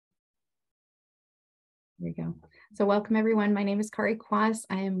There we go. So welcome everyone. My name is Kari Kwas.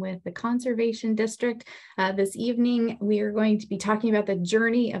 I am with the Conservation District. This evening, we are going to be talking about the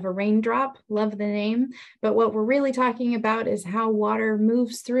journey of a raindrop. Love the name. But what we're really talking about is how water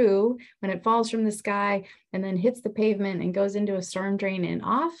moves through when it falls from the sky and then hits the pavement and goes into a storm drain and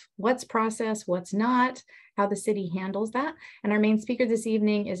off. What's processed, what's not, how the city handles that. And our main speaker this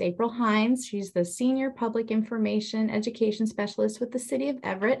evening is Apryl Hynes. She's the Senior Public Information Education Specialist with the City of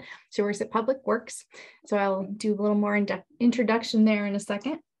Everett. She works at Public Works. So I'll do a little more introduction there in a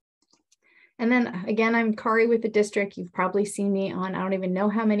second. And then again, I'm Kari with the district. You've probably seen me on, I don't even know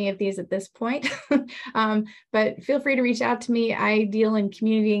how many of these at this point, but feel free to reach out to me. I deal in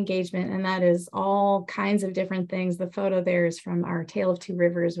community engagement, and that is all kinds of different things. The photo there is from our Tale of Two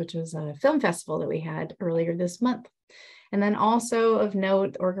Rivers, which was a film festival that we had earlier this month. And then also of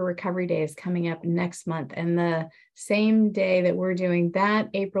note, Orca Recovery Day is coming up next month. And the same day that we're doing that,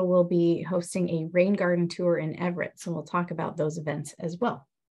 April will be hosting a rain garden tour in Everett. So we'll talk about those events as well.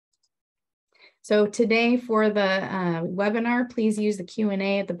 So today for the webinar, please use the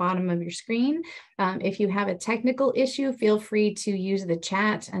Q&A at the bottom of your screen. If you have a technical issue, feel free to use the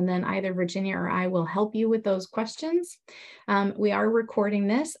chat, and then either Virginia or I will help you with those questions. We are recording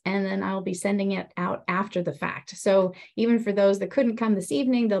this, and then I'll be sending it out after the fact. So even for those that couldn't come this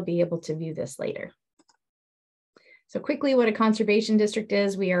evening, they'll be able to view this later. So quickly, what a conservation district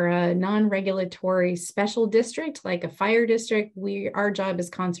is: we are a non-regulatory special district, like a fire district. Our job is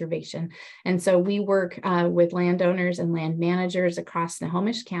conservation. And so we work with landowners and land managers across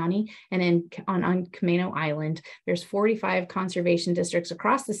Snohomish County and on Camano Island. There's 45 conservation districts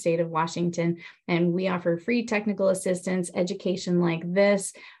across the state of Washington, and we offer free technical assistance, education like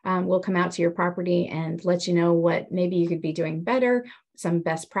this. We'll come out to your property and let you know what maybe you could be doing better, some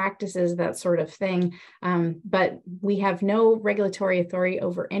best practices, that sort of thing. But we have no regulatory authority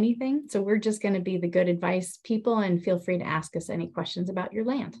over anything. So we're just going to be the good advice people, and feel free to ask us any questions about your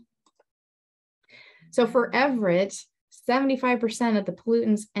land. So for Everett, 75% of the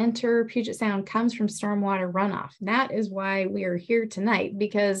pollutants enter Puget Sound comes from stormwater runoff. That is why we are here tonight,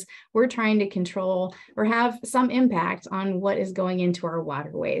 because we're trying to control or have some impact on what is going into our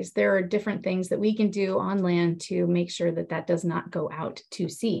waterways. There are different things that we can do on land to make sure that that does not go out to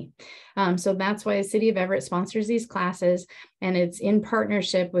sea. So that's why the City of Everett sponsors these classes, and it's in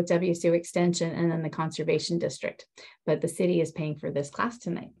partnership with WSU Extension and then the Conservation District. But the city is paying for this class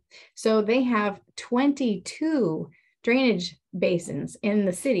tonight. So they have 22 drainage basins in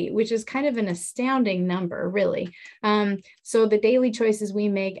the city, which is kind of an astounding number, really. So the daily choices we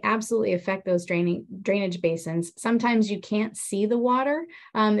make absolutely affect those drainage basins. Sometimes you can't see the water.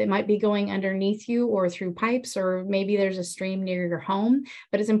 It might be going underneath you or through pipes, or maybe there's a stream near your home.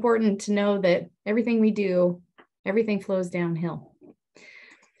 But it's important to know that everything we do, everything flows downhill.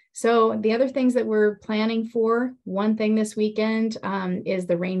 So the other things that we're planning for, one thing this weekend is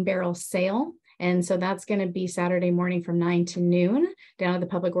the rain barrel sale. And so that's going to be Saturday morning from 9 to noon down at the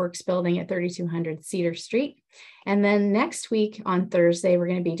Public Works building at 3200 Cedar Street. And then next week on Thursday, we're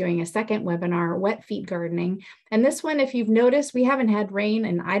going to be doing a second webinar, Wet Feet Gardening. And this one, if you've noticed, we haven't had rain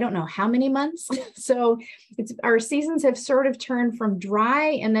in I don't know how many months. So our seasons have sort of turned from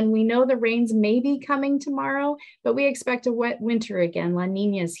dry, and then we know the rains may be coming tomorrow, but we expect a wet winter again. La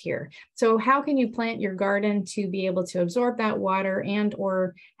Nina's here. So how can you plant your garden to be able to absorb that water and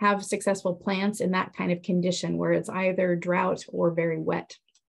or have successful plants in that kind of condition where it's either drought or very wet?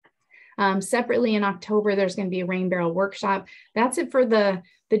 Separately in October, there's going to be a rain barrel workshop. That's it for the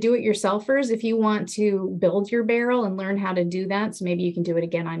do-it-yourselfers. If you want to build your barrel and learn how to do that, so maybe you can do it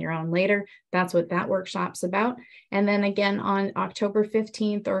again on your own later. That's what that workshop's about. And then again on October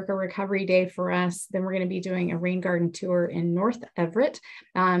 15th, Orca Recovery Day for us, then we're going to be doing a rain garden tour in North Everett.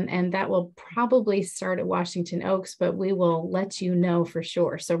 And that will probably start at Washington Oaks, but we will let you know for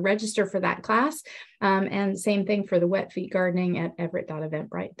sure. So register for that class. And same thing for the Wet Feet Gardening at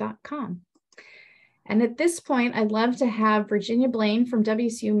everett.eventbrite.com. And at this point, I'd love to have Virginia Blaine from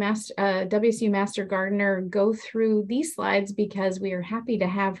WSU Master Gardener go through these slides, because we are happy to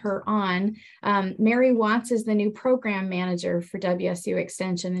have her on. Mary Watts is the new program manager for WSU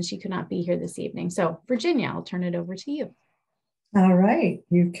Extension, and she could not be here this evening. So Virginia, I'll turn it over to you. All right,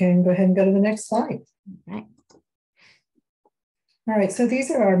 you can go ahead and go to the next slide. All right, so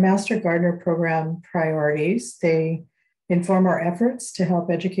these are our Master Gardener program priorities. They inform our efforts to help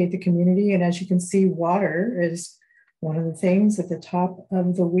educate the community. And as you can see, water is one of the things at the top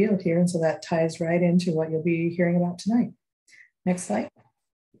of the wheel here. And so that ties right into what you'll be hearing about tonight. Next slide.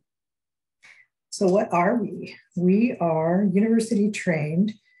 So what are we? We are university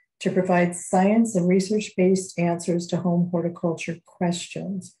trained to provide science and research-based answers to home horticulture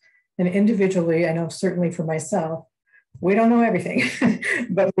questions. And individually, I know certainly for myself, we don't know everything,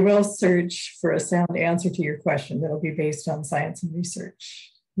 but we will search for a sound answer to your question that'll be based on science and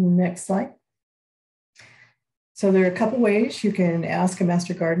research. Next slide. So there are a couple ways you can ask a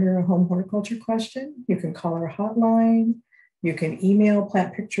master gardener a home horticulture question. You can call our hotline. You can email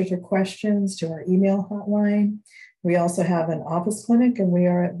plant pictures or questions to our email hotline. We also have an office clinic, and we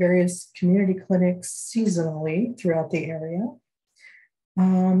are at various community clinics seasonally throughout the area.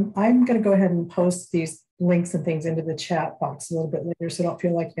 I'm going to go ahead and post these links and things into the chat box a little bit later, so don't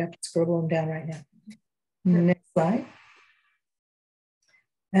feel like you have to scroll them down right now. Next slide.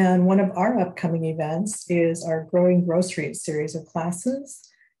 And one of our upcoming events is our Growing Grocery series of classes.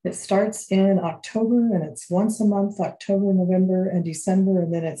 It starts in October, and it's once a month, October, November, and December,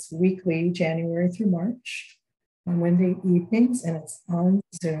 and then it's weekly, January through March on Wednesday evenings, and it's on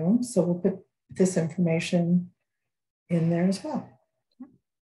Zoom. So we'll put this information in there as well.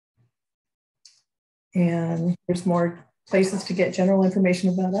 And there's more places to get general information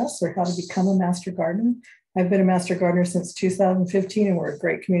about us or how to become a master gardener. I've been a master gardener since 2015, and we're a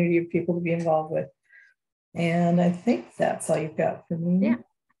great community of people to be involved with. And I think that's all you've got for me. Yeah,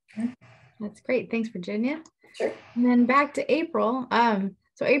 okay. That's great. Thanks, Virginia. Sure. And then back to April.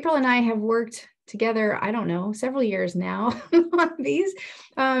 So April and I have worked together, I don't know, several years now on these.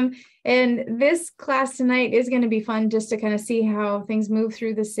 And this class tonight is going to be fun just to kind of see how things move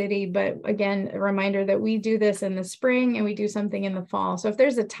through the city. But again, a reminder that we do this in the spring and we do something in the fall. So if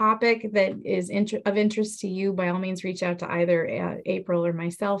there's a topic that is of interest to you, by all means, reach out to either April or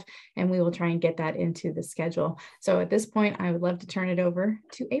myself, and we will try and get that into the schedule. So at this point, I would love to turn it over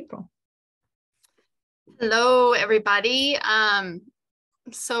to April. Hello, everybody.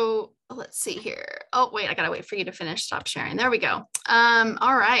 So let's see here. Oh, wait, I gotta wait for you to finish. Stop sharing. There we go.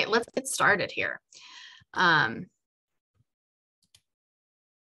 All right, let's get started here. All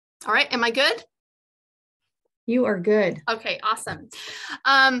right, am I good? You are good. Okay, awesome.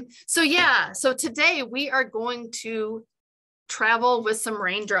 So today we are going to travel with some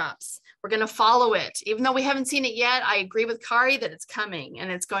raindrops. We're going to follow it. Even though we haven't seen it yet, I agree with Kari that it's coming,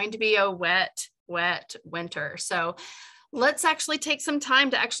 and it's going to be a wet winter. So let's actually take some time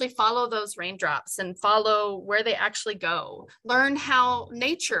to actually follow those raindrops and follow where they actually go. Learn how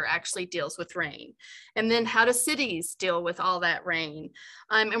nature actually deals with rain, and then how do cities deal with all that rain.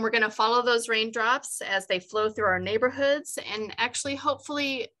 And we're going to follow those raindrops as they flow through our neighborhoods. And actually,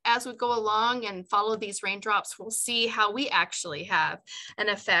 hopefully, as we go along and follow these raindrops, we'll see how we actually have an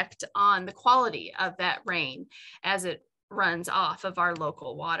effect on the quality of that rain as it runs off of our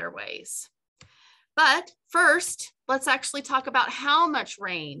local waterways. But first, let's actually talk about how much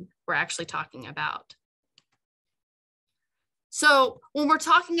rain we're actually talking about. So when we're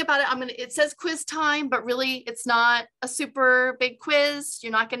talking about it, it says quiz time, but really it's not a super big quiz.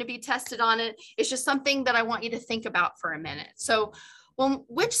 You're not going to be tested on it. It's just something that I want you to think about for a minute. So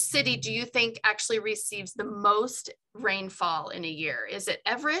which city do you think actually receives the most rainfall in a year? Is it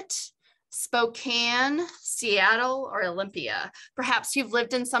Everett, Spokane, Seattle, or Olympia? Perhaps you've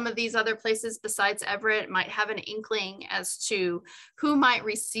lived in some of these other places besides Everett, might have an inkling as to who might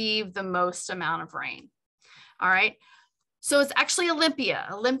receive the most amount of rain. All right, so it's actually Olympia.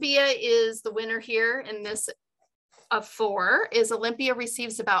 Olympia is the winner here in this of 4, is Olympia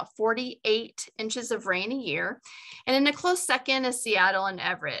receives about 48 inches of rain a year. And in a close second is Seattle and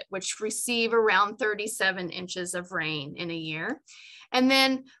Everett, which receive around 37 inches of rain in a year. And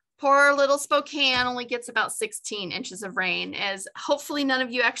then poor little Spokane only gets about 16 inches of rain, as hopefully none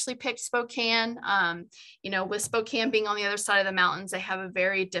of you actually picked Spokane. With Spokane being on the other side of the mountains, they have a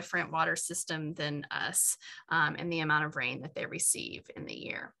very different water system than us, and the amount of rain that they receive in the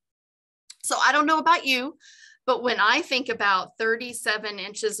year. So I don't know about you, but when I think about 37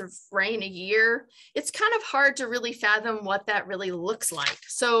 inches of rain a year, it's kind of hard to really fathom what that really looks like.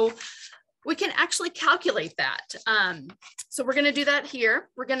 So we can actually calculate that. So we're going to do that here.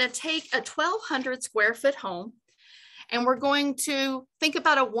 We're going to take a 1,200 square foot home, and we're going to think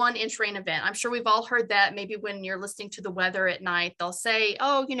about a 1-inch rain event. I'm sure we've all heard that. Maybe when you're listening to the weather at night, they'll say,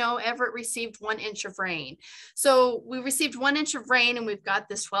 oh, Everett received 1 inch of rain. So we received 1 inch of rain, and we've got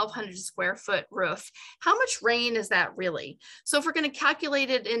this 1,200 square foot roof. How much rain is that really? So if we're going to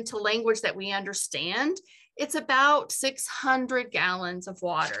calculate it into language that we understand, it's about 600 gallons of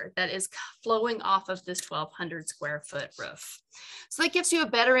water that is flowing off of this 1,200 square foot roof. So that gives you a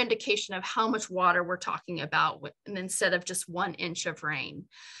better indication of how much water we're talking about instead of just 1 inch of rain.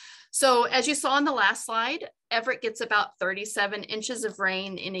 So as you saw on the last slide, Everett gets about 37 inches of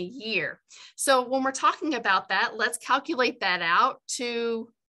rain in a year. So when we're talking about that, let's calculate that out to,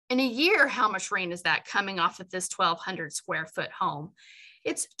 in a year, how much rain is that coming off of this 1,200 square foot home?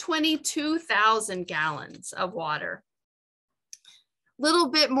 It's 22,000 gallons of water. Little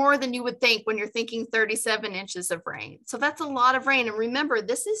bit more than you would think when you're thinking 37 inches of rain. So that's a lot of rain. And remember,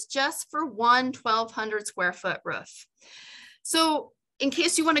 this is just for one 1,200 square foot roof. So in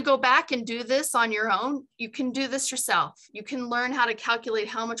case you want to go back and do this on your own, you can do this yourself. You can learn how to calculate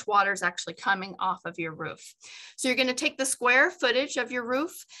how much water is actually coming off of your roof. So you're going to take the square footage of your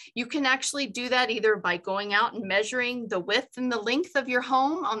roof. You can actually do that either by going out and measuring the width and the length of your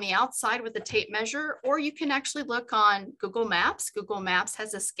home on the outside with a tape measure, or you can actually look on Google Maps. Google Maps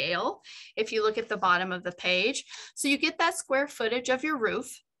has a scale if you look at the bottom of the page. So you get that square footage of your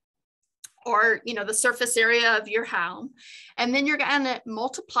roof, or the surface area of your home, and then you're going to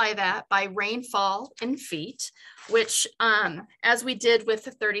multiply that by rainfall in feet, which as we did with the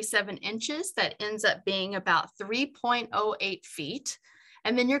 37 inches, that ends up being about 3.08 feet.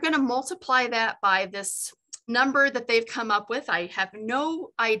 And then you're going to multiply that by this number that they've come up with. I have no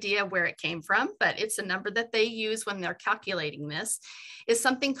idea where it came from, but it's a number that they use when they're calculating this, is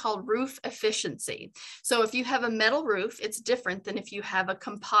something called roof efficiency. So if you have a metal roof, it's different than if you have a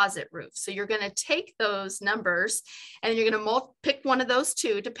composite roof. So you're going to take those numbers and you're going to pick one of those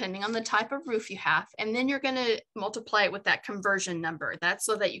two, depending on the type of roof you have. And then you're going to multiply it with that conversion number. That's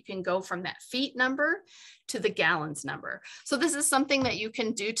so that you can go from that feet number to the gallons number. So this is something that you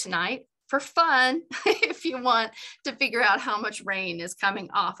can do tonight for fun if you want to figure out how much rain is coming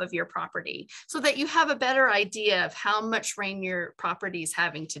off of your property, so that you have a better idea of how much rain your property is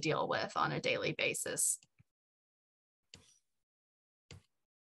having to deal with on a daily basis.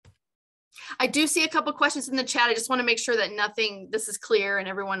 I do see a couple questions in the chat. I just want to make sure that this is clear and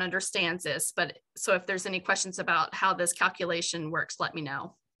everyone understands this. But so if there's any questions about how this calculation works, let me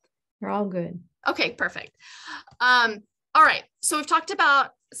know. We're all good. Okay, perfect. All right, so we've talked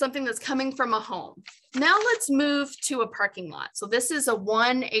about something that's coming from a home. Now let's move to a parking lot. So this is a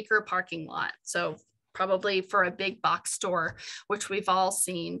 1 acre parking lot. So probably for a big box store, which we've all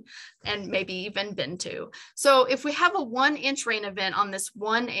seen and maybe even been to. So if we have a 1-inch rain event on this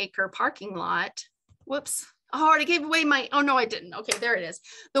 1 acre parking lot, whoops. I already gave away oh no, I didn't. Okay, there it is.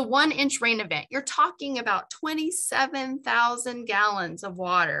 The 1-inch rain event, you're talking about 27,000 gallons of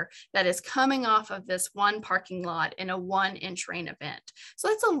water that is coming off of this one parking lot in a 1-inch rain event. So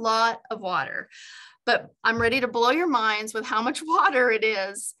that's a lot of water, but I'm ready to blow your minds with how much water it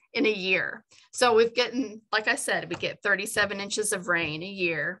is in a year. So we've gotten, like I said, we get 37 inches of rain a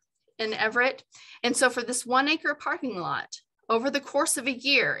year in Everett. And so for this 1 acre parking lot, over the course of a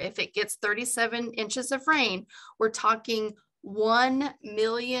year, if it gets 37 inches of rain, we're talking 1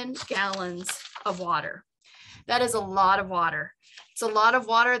 million gallons of water. That is a lot of water. It's a lot of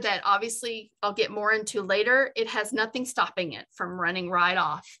water that obviously I'll get more into later. It has nothing stopping it from running right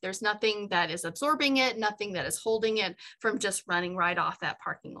off. There's nothing that is absorbing it, nothing that is holding it from just running right off that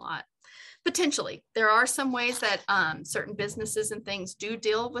parking lot. Potentially, there are some ways that certain businesses and things do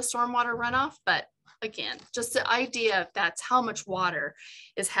deal with stormwater runoff, but again, just the idea that's how much water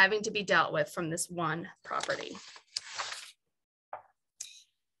is having to be dealt with from this one property.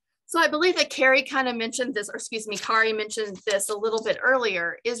 So I believe that Carrie kind of mentioned this, or excuse me, Kari mentioned this a little bit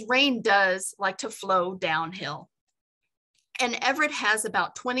earlier, is rain does like to flow downhill. And Everett has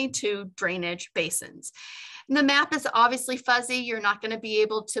about 22 drainage basins. And the map is obviously fuzzy. You're not going to be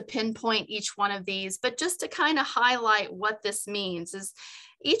able to pinpoint each one of these, but just to kind of highlight what this means is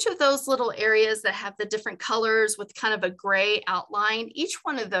each of those little areas that have the different colors with kind of a gray outline, each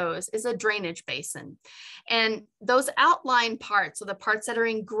one of those is a drainage basin. And those outline parts, so the parts that are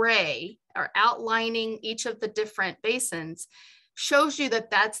in gray, are outlining each of the different basins, shows you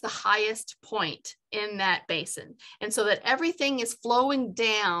that that's the highest point in that basin. And so that everything is flowing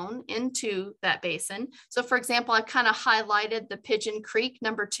down into that basin. So for example, I kind of highlighted the Pigeon Creek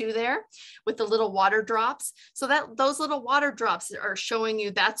 #2 there with the little water drops. So that those little water drops are showing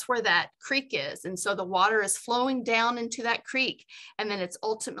you that's where that creek is. And so the water is flowing down into that creek, and then it's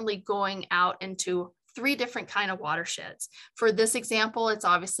ultimately going out into 3 different kind of watersheds. For this example, it's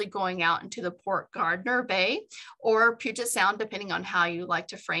obviously going out into the Port Gardner Bay or Puget Sound, depending on how you like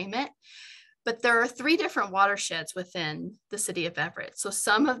to frame it. But there are 3 different watersheds within the city of Everett. So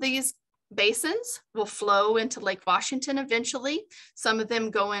some of these basins will flow into Lake Washington eventually. Some of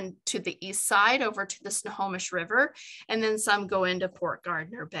them go into the east side over to the Snohomish River, and then some go into Port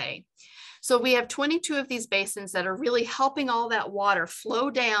Gardner Bay. So we have 22 of these basins that are really helping all that water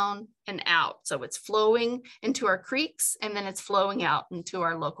flow down and out. So it's flowing into our creeks, and then it's flowing out into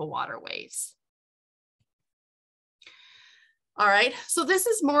our local waterways. All right, so this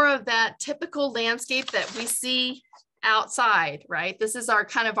is more of that typical landscape that we see outside, right? This is our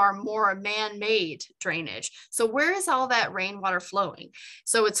kind of our more man-made drainage. So where is all that rainwater flowing?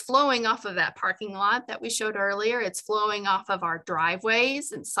 So it's flowing off of that parking lot that we showed earlier. It's flowing off of our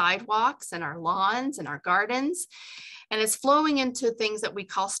driveways and sidewalks and our lawns and our gardens. And it's flowing into things that we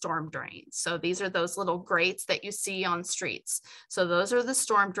call storm drains. So these are those little grates that you see on streets. So those are the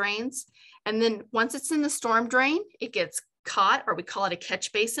storm drains. And then once it's in the storm drain, it gets caught, or we call it a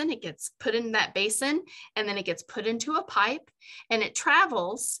catch basin. It gets put in that basin, and then it gets put into a pipe, and it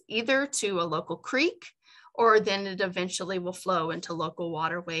travels either to a local creek, or then it eventually will flow into local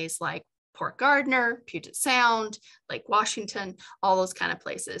waterways like Port Gardner, Puget Sound, Lake Washington, all those kind of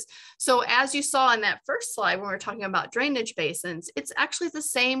places. So as you saw in that first slide, when we were talking about drainage basins, it's actually the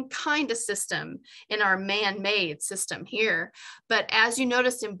same kind of system in our man-made system here. But as you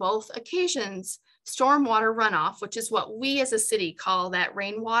noticed in both occasions, stormwater runoff, which is what we as a city call that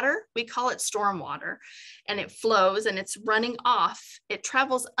rainwater, we call it stormwater, and it flows and it's running off. It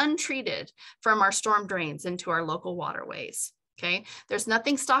travels untreated from our storm drains into our local waterways. Okay, there's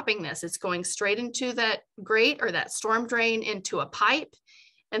nothing stopping this. It's going straight into that grate or that storm drain into a pipe,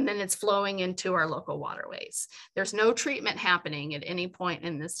 and then it's flowing into our local waterways. There's no treatment happening at any point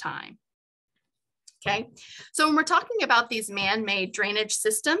in this time. Okay, so when we're talking about these man-made drainage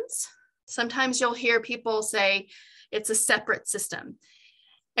systems, sometimes you'll hear people say it's a separate system.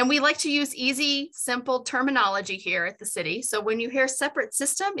 And we like to use easy, simple terminology here at the city. So when you hear separate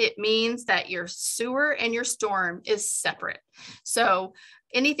system, it means that your sewer and your storm is separate. So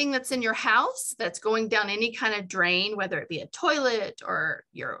anything that's in your house that's going down any kind of drain, whether it be a toilet or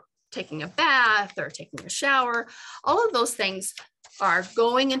you're taking a bath or taking a shower, all of those things are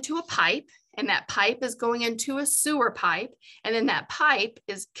going into a pipe, and that pipe is going into a sewer pipe. And then that pipe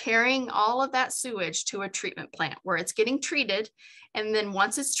is carrying all of that sewage to a treatment plant where it's getting treated. And then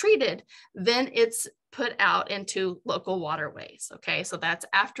once it's treated, then it's put out into local waterways. Okay, so that's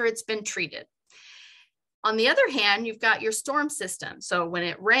after it's been treated. On the other hand, you've got your storm system. So when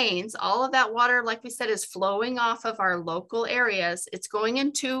it rains, all of that water, like we said, is flowing off of our local areas. It's going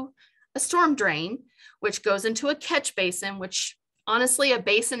into a storm drain, which goes into a catch basin, which honestly, a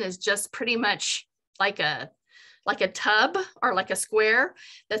basin is just pretty much like a tub or like a square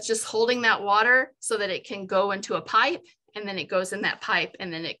that's just holding that water so that it can go into a pipe, and then it goes in that pipe,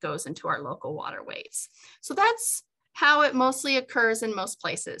 and then it goes into our local waterways. So that's how it mostly occurs in most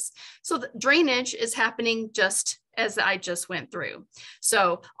places. So the drainage is happening just as I just went through.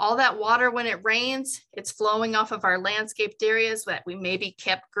 So all that water, when it rains, it's flowing off of our landscaped areas that we maybe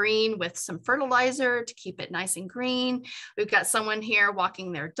kept green with some fertilizer to keep it nice and green. We've got someone here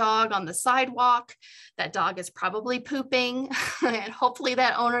walking their dog on the sidewalk. That dog is probably pooping, and hopefully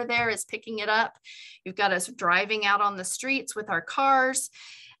that owner there is picking it up. You've got us driving out on the streets with our cars.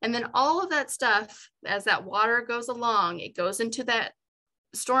 And then all of that stuff, as that water goes along, it goes into that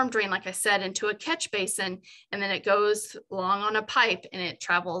storm drain, like I said, into a catch basin, and then it goes along on a pipe, and it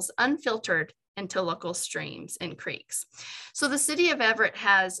travels unfiltered into local streams and creeks. So the city of Everett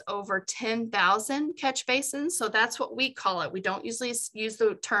has over 10,000 catch basins. So that's what we call it. We don't usually use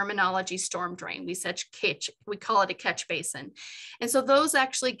the terminology storm drain. We call it a catch basin. And so those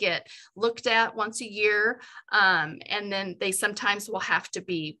actually get looked at once a year. And then they sometimes will have to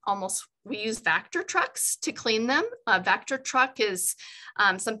be we use Vector trucks to clean them. A Vector truck is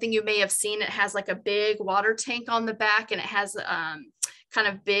something you may have seen. It has like a big water tank on the back, and it has kind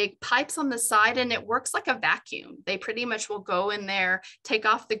of big pipes on the side, and it works like a vacuum. They pretty much will go in there, take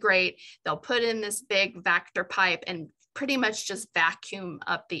off the grate, they'll put in this big Vector pipe and pretty much just vacuum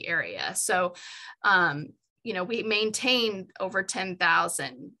up the area. So, you know, we maintain over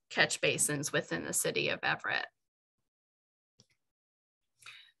 10,000 catch basins within the city of Everett.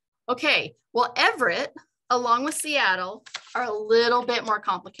 Okay, well, Everett, along with Seattle, are a little bit more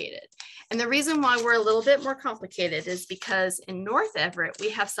complicated. And the reason why we're a little bit more complicated is because in North Everett, we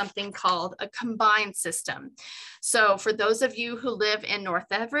have something called a combined system. So for those of you who live in North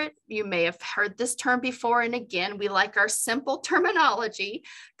Everett, you may have heard this term before. And again, we like our simple terminology.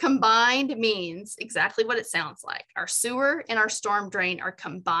 Combined means exactly what it sounds like. Our sewer and our storm drain are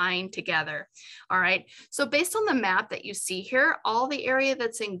combined together. All right. So based on the map that you see here, all the area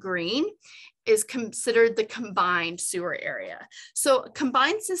that's in green is considered the combined sewer area. So a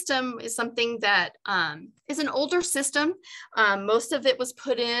combined system is something that is an older system. Most of it was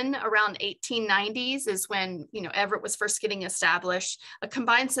put in around 1890s is when, you know, Everett was first getting established. A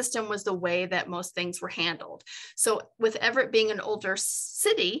combined system was the way that most things were handled. So with Everett being an older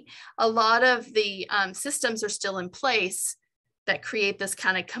city, a lot of the systems are still in place that create this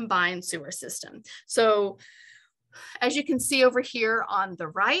kind of combined sewer system. So as you can see over here on the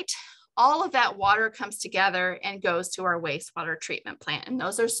right, all of that water comes together and goes to our wastewater treatment plant. And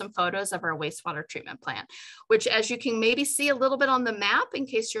those are some photos of our wastewater treatment plant, which, as you can maybe see a little bit on the map, in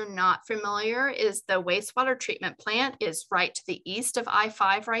case you're not familiar, is the wastewater treatment plant is right to the east of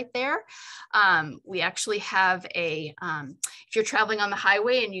I-5 right there. We actually have a, if you're traveling on the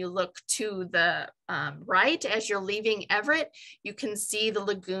highway and you look to the right as you're leaving Everett, you can see the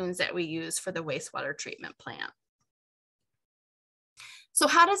lagoons that we use for the wastewater treatment plant. So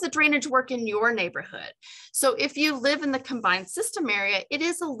how does the drainage work in your neighborhood? So if you live in the combined system area, it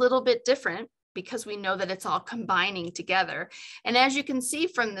is a little bit different because we know that it's all combining together. And as you can see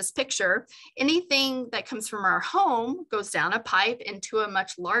from this picture, anything that comes from our home goes down a pipe into a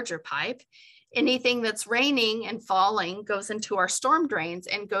much larger pipe. Anything that's raining and falling goes into our storm drains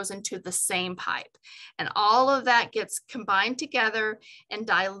and goes into the same pipe. And all of that gets combined together, and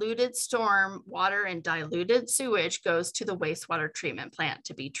diluted storm water and diluted sewage goes to the wastewater treatment plant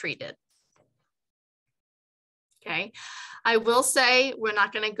to be treated. Okay, I will say we're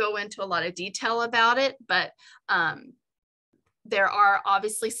not going to go into a lot of detail about it, but there are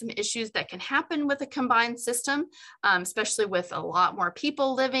obviously some issues that can happen with a combined system, especially with a lot more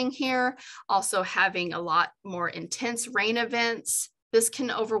people living here, also having a lot more intense rain events. This can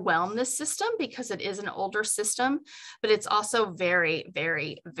overwhelm this system because it is an older system, but it's also very,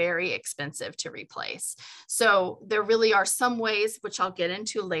 very, very expensive to replace. So there really are some ways, which I'll get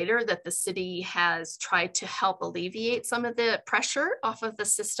into later, that the city has tried to help alleviate some of the pressure off of the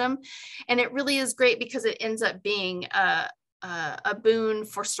system. And it really is great because it ends up being a boon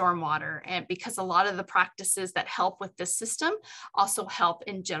for stormwater, and because a lot of the practices that help with this system also help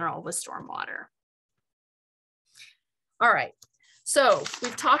in general with stormwater. All right, so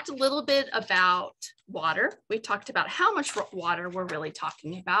we've talked a little bit about water. We've talked about how much water we're really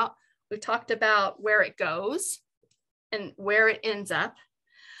talking about. We've talked about where it goes and where it ends up.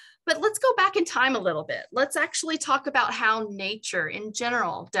 But let's go back in time a little bit. Let's actually talk about how nature in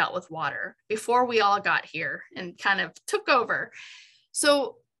general dealt with water before we all got here and kind of took over.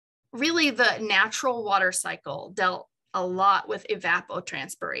 So really the natural water cycle dealt a lot with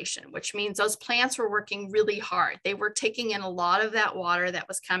evapotranspiration, which means those plants were working really hard. They were taking in a lot of that water that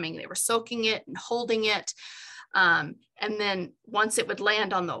was coming. They were soaking it and holding it. And then once it would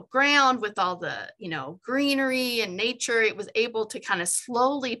land on the ground with all the, greenery and nature, it was able to kind of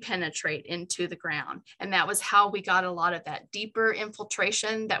slowly penetrate into the ground. And that was how we got a lot of that deeper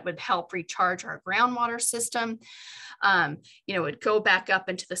infiltration that would help recharge our groundwater system. It would go back up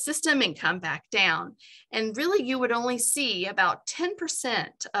into the system and come back down. And really, you would only see about 10%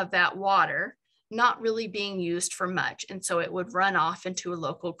 of that water not really being used for much. And so it would run off into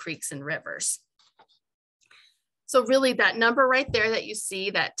local creeks and rivers. So really that number right there that you see,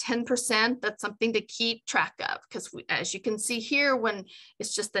 that 10%, that's something to keep track of, because as you can see here, when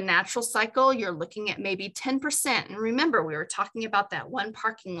it's just the natural cycle, you're looking at maybe 10%. And remember, we were talking about that one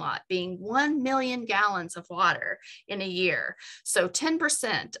parking lot being 1 million gallons of water in a year. So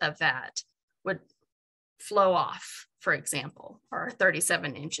 10% of that would flow off, for example, or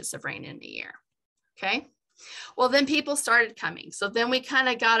 37 inches of rain in a year, okay? Well, then people started coming. So then we kind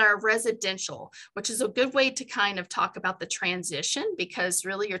of got our residential, which is a good way to kind of talk about the transition, because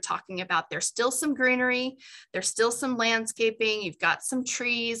really you're talking about there's still some greenery, there's still some landscaping, you've got some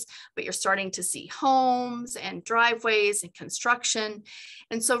trees, but you're starting to see homes and driveways and construction.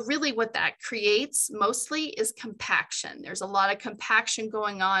 And so really what that creates mostly is compaction. There's a lot of compaction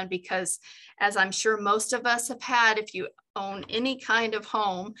going on because, as I'm sure most of us have had, if you own any kind of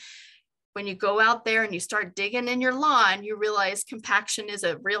home, when you go out there and you start digging in your lawn, you realize compaction is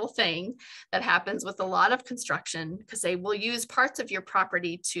a real thing that happens with a lot of construction, because they will use parts of your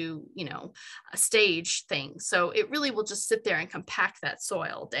property to, stage things. So it really will just sit there and compact that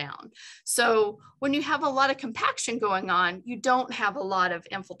soil down. So when you have a lot of compaction going on, you don't have a lot of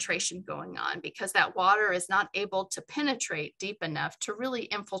infiltration going on, because that water is not able to penetrate deep enough to really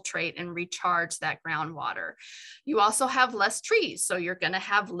infiltrate and recharge that groundwater. You also have less trees, so you're going to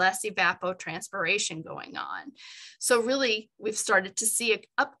have less evapotranspiration going on. So really, we've started to see an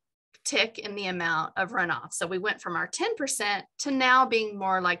uptick in the amount of runoff. So we went from our 10% to now being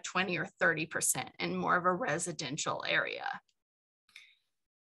more like 20 or 30% in more of a residential area.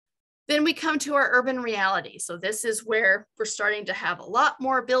 Then we come to our urban reality. So this is where we're starting to have a lot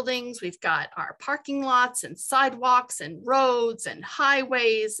more buildings. We've got our parking lots and sidewalks and roads and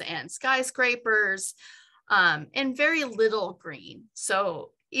highways and skyscrapers, and very little green.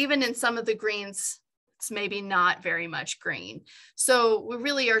 So even in some of the greens, it's maybe not very much green. So we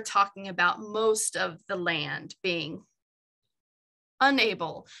really are talking about most of the land being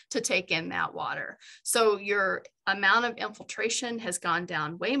unable to take in that water. So your amount of infiltration has gone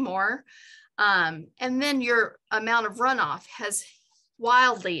down way more. And then your amount of runoff has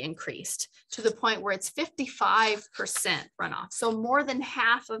wildly increased to the point where it's 55% runoff. So more than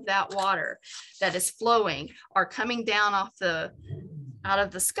half of that water that is flowing are coming down out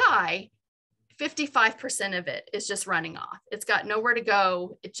of the sky. 55% of it is just running off. It's got nowhere to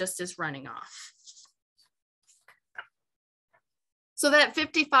go. It just is running off. So that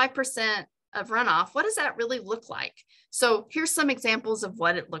 55% of runoff, what does that really look like? So here's some examples of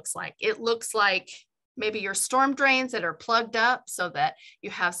what it looks like. It looks like maybe your storm drains that are plugged up so that you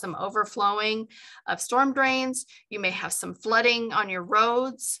have some overflowing of storm drains. You may have some flooding on your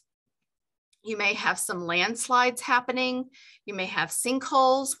roads. You may have some landslides happening. You may have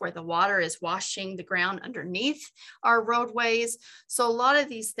sinkholes where the water is washing the ground underneath our roadways. So a lot of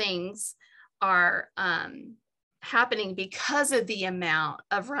these things are happening because of the amount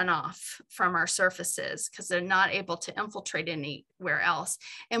of runoff from our surfaces, because they're not able to infiltrate anywhere else.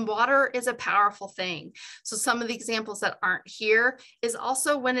 And water is a powerful thing. So some of the examples that aren't here is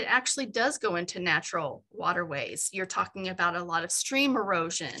also when it actually does go into natural waterways. You're talking about a lot of stream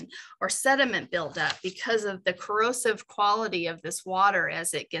erosion or sediment buildup because of the corrosive quality of this water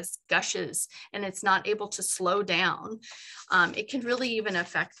as it gushes and it's not able to slow down. It can really even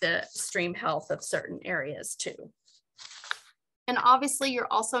affect the stream health of certain areas too. And obviously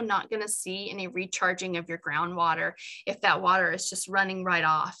you're also not going to see any recharging of your groundwater if that water is just running right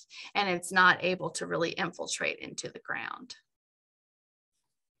off and it's not able to really infiltrate into the ground.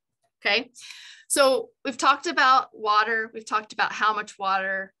 Okay, so we've talked about water, we've talked about how much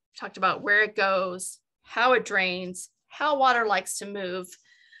water, we've talked about where it goes, how it drains, how water likes to move,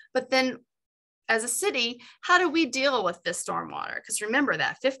 but then as a city, how do we deal with this stormwater? Because remember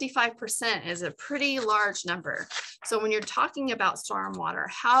that 55% is a pretty large number. So when you're talking about stormwater,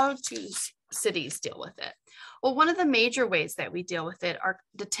 how do cities deal with it? Well, one of the major ways that we deal with it are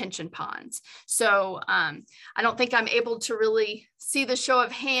detention ponds. So I don't think I'm able to really see the show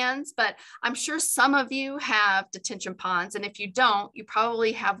of hands, but I'm sure some of you have detention ponds. And if you don't, you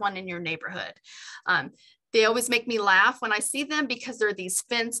probably have one in your neighborhood. They always make me laugh when I see them because they're these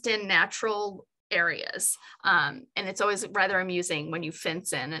fenced in natural areas. And it's always rather amusing when you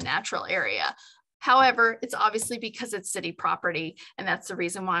fence in a natural area. However, it's obviously because it's city property, and that's the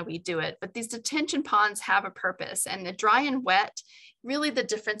reason why we do it. But these detention ponds have a purpose, and the dry and wet, really the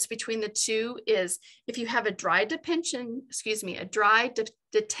difference between the two is if you have a dry detention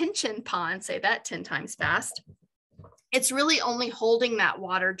pond, say that 10 times fast, it's really only holding that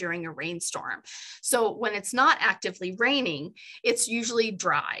water during a rainstorm. So when it's not actively raining, it's usually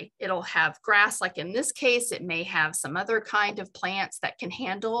dry. It'll have grass, like in this case, it may have some other kind of plants that can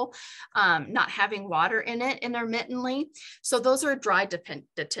handle not having water in it intermittently. So those are a dry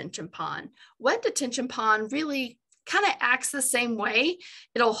detention pond. Wet detention pond really kind of acts the same way.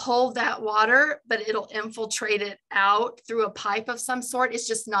 It'll hold that water, but it'll infiltrate it out through a pipe of some sort. It's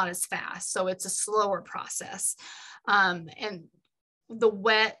just not as fast. So it's a slower process. And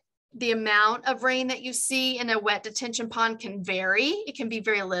the amount of rain that you see in a wet detention pond can vary. It can be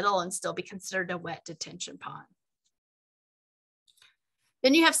very little and still be considered a wet detention pond.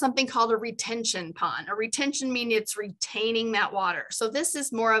 Then you have something called a retention pond. A retention means it's retaining that water. So this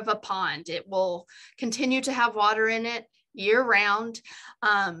is more of a pond. It will continue to have water in it year round.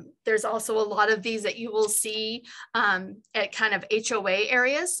 There's also a lot of these that you will see at kind of HOA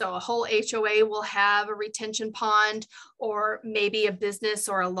areas. So a whole HOA will have a retention pond, or maybe a business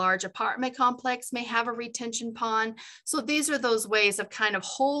or a large apartment complex may have a retention pond. So these are those ways of kind of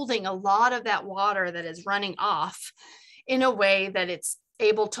holding a lot of that water that is running off in a way that it's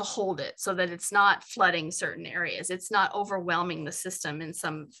able to hold it so that it's not flooding certain areas. It's not overwhelming the system in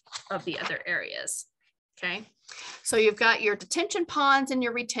some of the other areas. Okay, so you've got your detention ponds and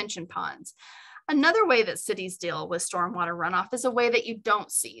your retention ponds. Another way that cities deal with stormwater runoff is a way that you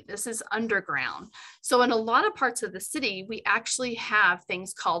don't see. This is underground. So in a lot of parts of the city, we actually have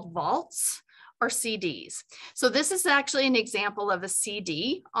things called vaults or CDs. So this is actually an example of a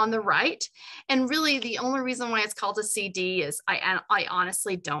CD on the right. And really the only reason why it's called a CD is I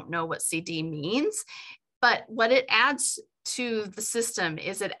honestly don't know what CD means, but what it adds to the system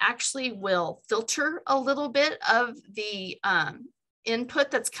is it actually will filter a little bit of the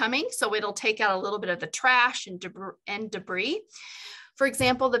input that's coming. So it'll take out a little bit of the trash and debris. For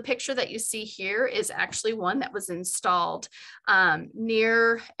example, the picture that you see here is actually one that was installed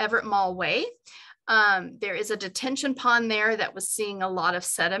near Everett Mall Way. There is a detention pond there that was seeing a lot of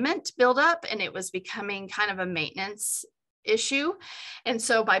sediment build up, and it was becoming kind of a maintenance issue. And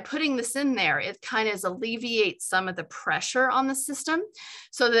so by putting this in there, it kind of alleviates some of the pressure on the system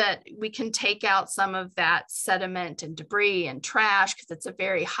so that we can take out some of that sediment and debris and trash, because it's a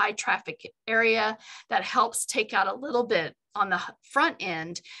very high traffic area. That helps take out a little bit on the front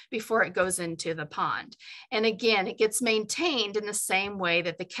end before it goes into the pond. And again, it gets maintained in the same way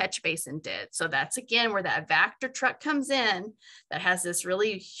that the catch basin did. So that's again where that Vector truck comes in that has this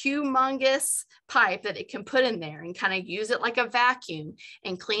really humongous pipe that it can put in there and kind of use it like a vacuum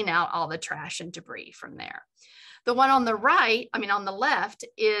and clean out all the trash and debris from there. The one on the right, on the left,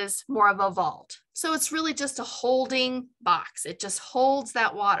 is more of a vault. So it's really just a holding box. It just holds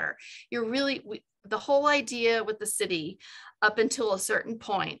that water. The whole idea with the city up until a certain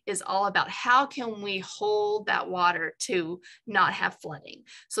point is all about how can we hold that water to not have flooding.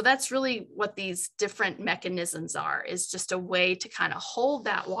 So that's really what these different mechanisms are, is just a way to kind of hold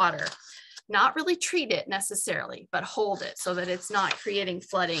that water, not really treat it necessarily, but hold it so that it's not creating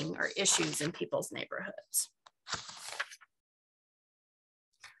flooding or issues in people's neighborhoods.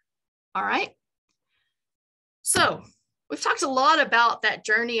 All right. So we've talked a lot about that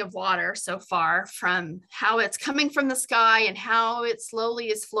journey of water so far, from how it's coming from the sky and how it slowly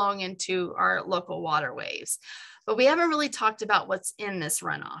is flowing into our local waterways. But we haven't really talked about what's in this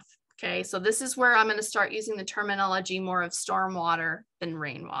runoff. Okay, so this is where I'm going to start using the terminology more of stormwater than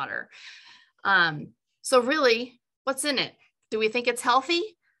rainwater. So really, what's in it? Do we think it's healthy?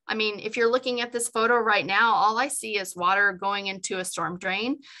 If you're looking at this photo right now, all I see is water going into a storm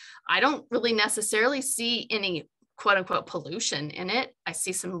drain. I don't really necessarily see any quote unquote pollution in it. I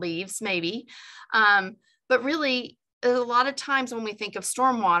see some leaves maybe, but really a lot of times when we think of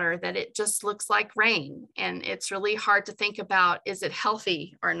stormwater, that it just looks like rain, and it's really hard to think about, is it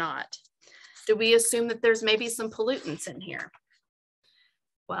healthy or not? Do we assume that there's maybe some pollutants in here?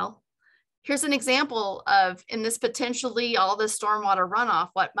 Well, here's an example of, in this potentially all the stormwater runoff,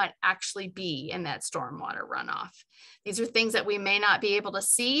 what might actually be in that stormwater runoff. These are things that we may not be able to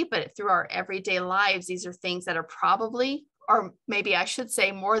see, but through our everyday lives, these are things that are probably, or maybe I should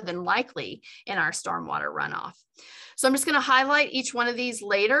say more than likely, in our stormwater runoff. So I'm just going to highlight each one of these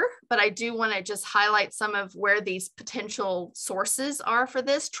later, but I do want to just highlight some of where these potential sources are for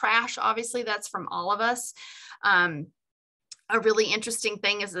this. Trash, obviously, that's from all of us. A really interesting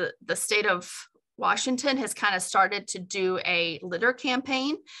thing is that the state of Washington has kind of started to do a litter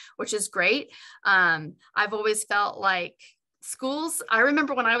campaign, which is great. I've always felt like schools, I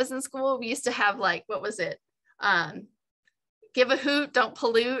remember when I was in school, we used to have like, what was it? Give a hoot, don't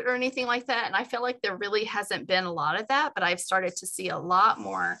pollute, or anything like that. And I feel like there really hasn't been a lot of that, but I've started to see a lot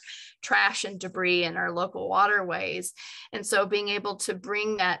more trash and debris in our local waterways. And so being able to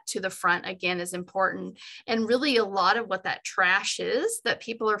bring that to the front again is important. And really a lot of what that trash is that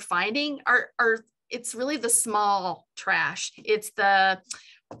people are finding it's really the small trash. It's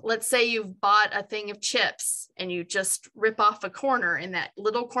let's say you've bought a thing of chips and you just rip off a corner and that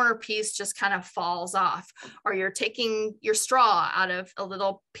little corner piece just kind of falls off, or you're taking your straw out of a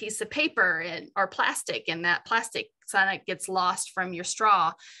little piece of paper or plastic, and that plastic kind of gets lost from your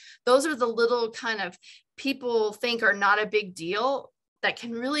straw. Those are the little kind of people think are not a big deal that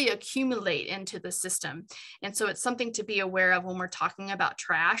can really accumulate into the system. And so it's something to be aware of when we're talking about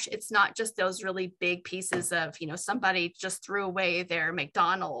trash. It's not just those really big pieces of, somebody just threw away their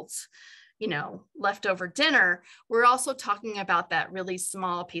McDonald's, leftover dinner. We're also talking about that really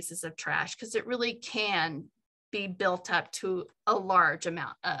small pieces of trash, because it really can be built up to a large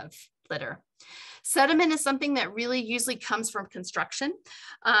amount of litter. Sediment is something that really usually comes from construction,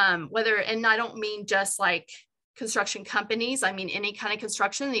 and I don't mean just like construction companies. I mean, any kind of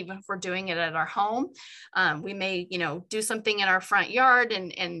construction, even if we're doing it at our home, we may, do something in our front yard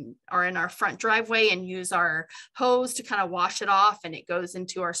or in our front driveway and use our hose to kind of wash it off, and it goes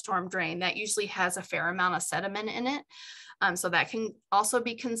into our storm drain. That usually has a fair amount of sediment in it. So that can also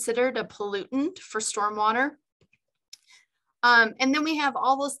be considered a pollutant for stormwater. And then we have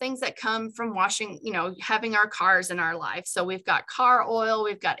all those things that come from washing, having our cars in our life. So we've got car oil,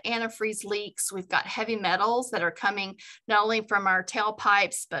 we've got antifreeze leaks, we've got heavy metals that are coming not only from our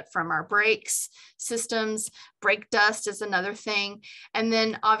tailpipes, but from our brakes systems. Brake dust is another thing. And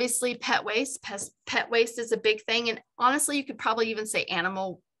then obviously pet waste. Pet waste is a big thing. And honestly, you could probably even say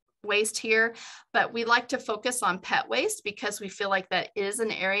animal waste here, but we like to focus on pet waste because we feel like that is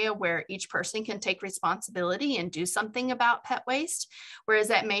an area where each person can take responsibility and do something about pet waste, whereas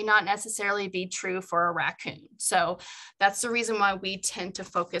that may not necessarily be true for a raccoon. So that's the reason why we tend to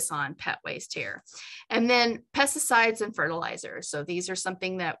focus on pet waste here. And then pesticides and fertilizers. So these are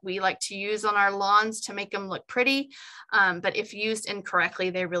something that we like to use on our lawns to make them look pretty, but if used incorrectly,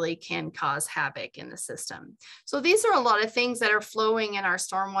 they really can cause havoc in the system. So these are a lot of things that are flowing in our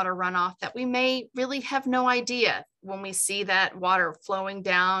stormwater runoff that we may really have no idea when we see that water flowing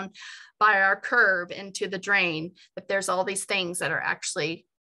down by our curb into the drain, that there's all these things that are actually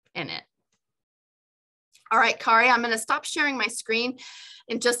in it. All right, Kari, I'm going to stop sharing my screen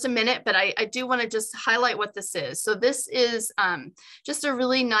in just a minute, but I do want to just highlight what this is. So this is just a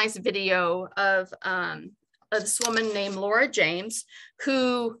really nice video of this woman named Laura James,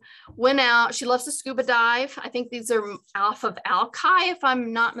 who went out. She loves to scuba dive. I think these are off of Alki, if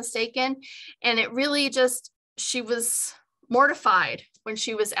I'm not mistaken. And it really just, she was mortified when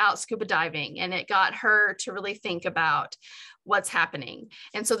she was out scuba diving, and it got her to really think about what's happening.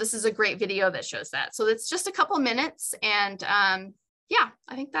 And so this is a great video that shows that. So it's just a couple minutes, and yeah,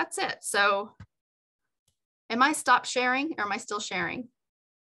 I think that's it. So am I stopped sharing, or am I still sharing?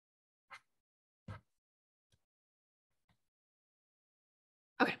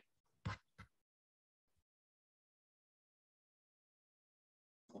 Okay.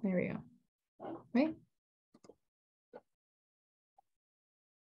 There we go. Right.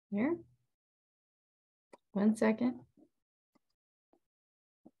 Here. 1 second.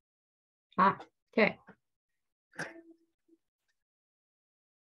 Okay.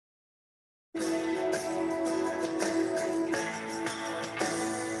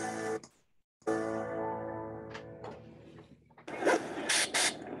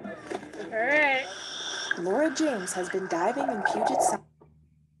 All right. Laura James has been diving in Puget Sound.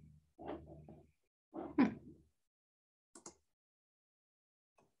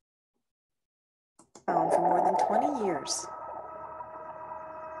 For more than 20 years.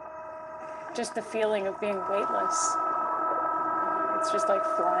 Just the feeling of being weightless. It's just like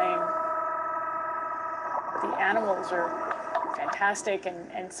flying. The animals are fantastic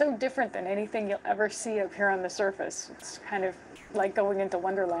and so different than anything you'll ever see up here on the surface. It's kind of like going into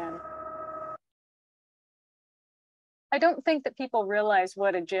Wonderland. I don't think that people realize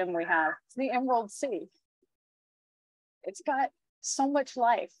what a gem we have. It's the Emerald Sea. It's got so much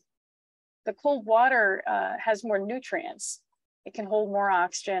life. The cold water has more nutrients. It can hold more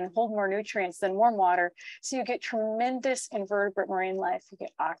oxygen, hold more nutrients than warm water. So you get tremendous invertebrate marine life. You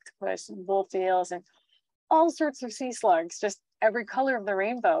get octopus and wolf eels and all sorts of sea slugs, just every color of the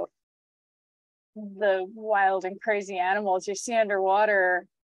rainbow. The wild and crazy animals you see underwater,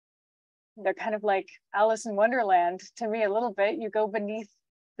 they're kind of like Alice in Wonderland to me a little bit. You go beneath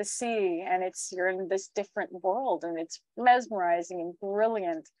the sea and you're in this different world, and it's mesmerizing and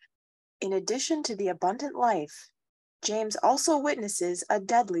brilliant. In addition to the abundant life, James also witnesses a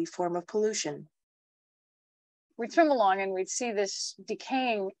deadly form of pollution. We'd swim along and we'd see this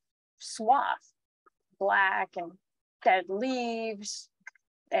decaying swath, black and dead leaves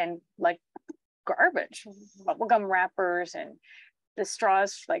and like garbage, bubblegum wrappers and the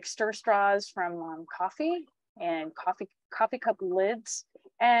straws, like stir straws from coffee and coffee cup lids,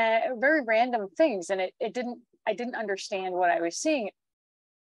 and very random things. And I didn't understand what I was seeing.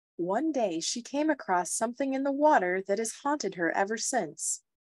 One day she came across something in the water that has haunted her ever since.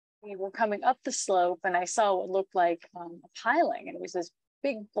 We were coming up the slope and I saw what looked like a piling, and it was this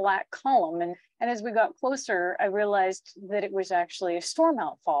big black column. And as we got closer, I realized that it was actually a storm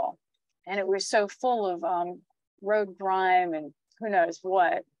outfall. And it was so full of road grime and who knows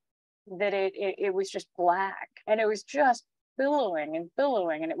what, that it was just black. And it was just billowing and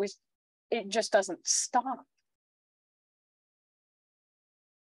billowing, and it just doesn't stop.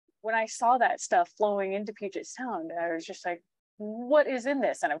 When I saw that stuff flowing into Puget Sound, I was just like, what is in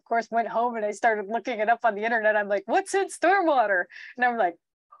this? And of course went home and I started looking it up on the internet. I'm like, what's in stormwater? And I'm like,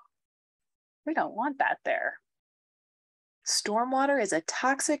 we don't want that there. Stormwater is a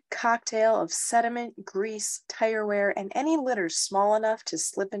toxic cocktail of sediment, grease, tire wear, and any litter small enough to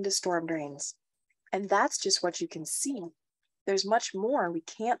slip into storm drains. And that's just what you can see. There's much more we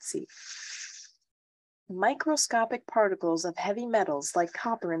can't see. Microscopic particles of heavy metals like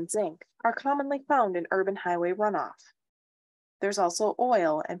copper and zinc are commonly found in urban highway runoff. There's also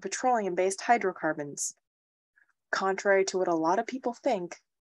oil and petroleum-based hydrocarbons. Contrary to what a lot of people think,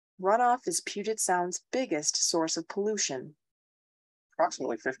 runoff is Puget Sound's biggest source of pollution.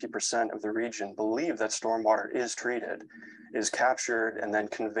 Approximately 50% of the region believe that stormwater is treated, is captured, and then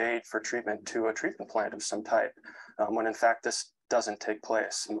conveyed for treatment to a treatment plant of some type, when in fact this doesn't take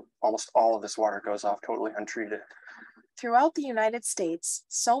place. And almost all of this water goes off totally untreated. Throughout the United States,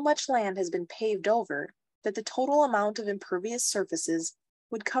 so much land has been paved over that the total amount of impervious surfaces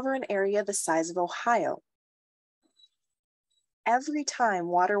would cover an area the size of Ohio. Every time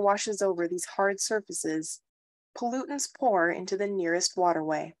water washes over these hard surfaces, pollutants pour into the nearest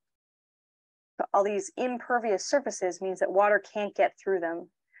waterway. So all these impervious surfaces means that water can't get through them.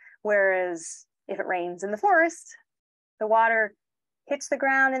 Whereas if it rains in the forest, the water hits the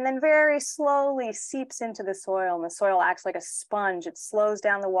ground and then very slowly seeps into the soil, and the soil acts like a sponge. It slows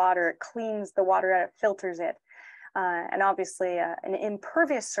down the water, it cleans the water out, it filters it. And obviously an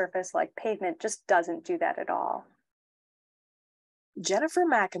impervious surface like pavement just doesn't do that at all. Jennifer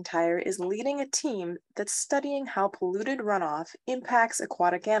McIntyre is leading a team that's studying how polluted runoff impacts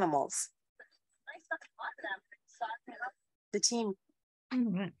aquatic animals. The team.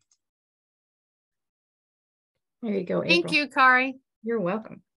 There you go, April. Thank you, Kari. You're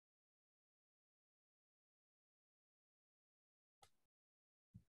welcome.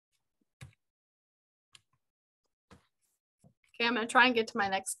 Okay, I'm going to try and get to my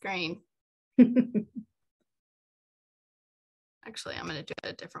next screen. Actually, I'm going to do it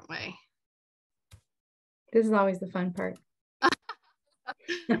a different way. This is always the fun part.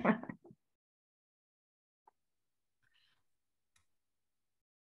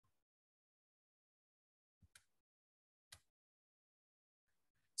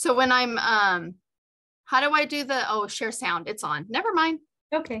 So when I'm, how do I do the, oh, share sound, it's on. Never mind.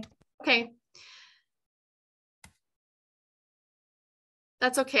 Okay. Okay.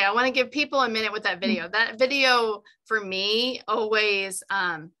 That's okay. I want to give people a minute with that video. That video for me always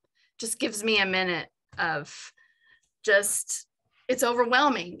just gives me a minute of just, it's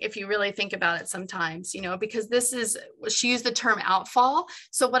overwhelming if you really think about it sometimes, you know, because this is, she used the term outfall.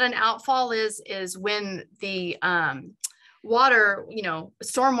 So what an outfall is when the water, you know,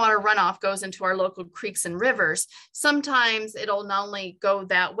 stormwater runoff goes into our local creeks and rivers. Sometimes it'll not only go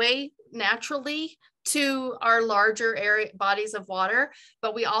that way naturally to our larger area bodies of water,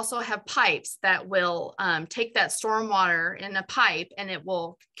 but we also have pipes that will take that stormwater in a pipe and it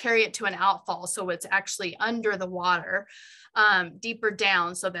will carry it to an outfall. So it's actually under the water, deeper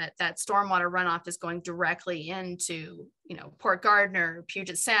down, so that that stormwater runoff is going directly into, you know, Port Gardner,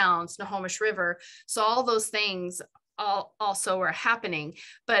 Puget Sound, Snohomish River. So all those things also are happening.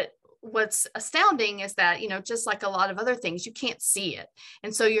 But what's astounding is that, you know, just like a lot of other things, you can't see it.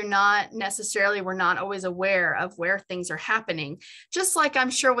 And so you're not necessarily, we're not always aware of where things are happening. Just like I'm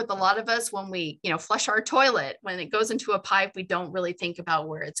sure with a lot of us, when we, you know, flush our toilet, when it goes into a pipe, we don't really think about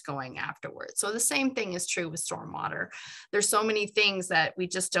where it's going afterwards. So the same thing is true with stormwater. There's so many things that we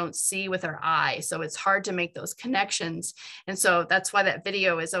just don't see with our eye. So it's hard to make those connections. And so that's why that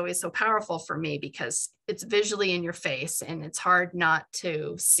video is always so powerful for me, because it's visually in your face and it's hard not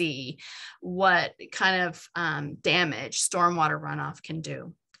to see what kind of damage stormwater runoff can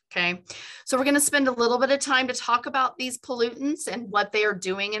do. Okay, so we're going to spend a little bit of time to talk about these pollutants and what they are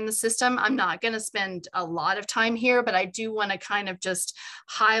doing in the system. I'm not going to spend a lot of time here, but I do want to kind of just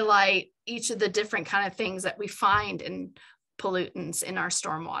highlight each of the different kind of things that we find in pollutants in our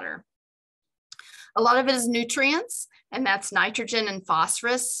stormwater. A lot of it is nutrients, and that's nitrogen and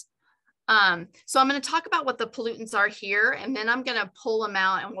phosphorus. So I'm going to talk about what the pollutants are here, and then I'm going to pull them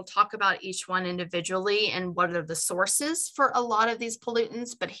out and we'll talk about each one individually and what are the sources for a lot of these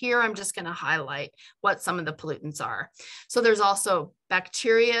pollutants. But here I'm just going to highlight what some of the pollutants are. So there's also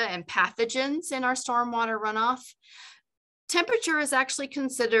bacteria and pathogens in our stormwater runoff. Temperature is actually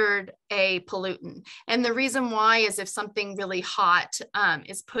considered a pollutant. And the reason why is if something really hot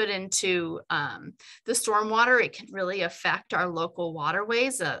is put into the stormwater, it can really affect our local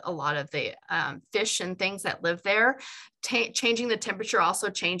waterways, a lot of the fish and things that live there. Changing the temperature also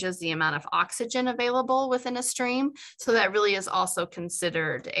changes the amount of oxygen available within a stream. So that really is also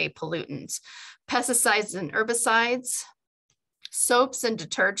considered a pollutant. Pesticides and herbicides, soaps and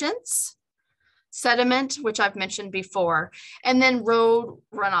detergents, sediment, which I've mentioned before, and then road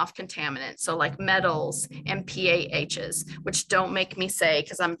runoff contaminants. So like metals and PAHs, which don't make me say,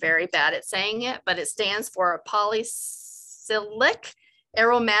 because I'm very bad at saying it, but it stands for polycyclic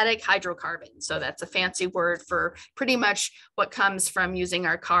aromatic hydrocarbon. So that's a fancy word for pretty much what comes from using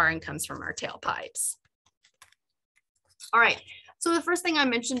our car and comes from our tailpipes. All right. So the first thing I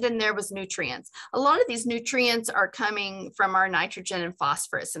mentioned in there was nutrients. A lot of these nutrients are coming from our nitrogen and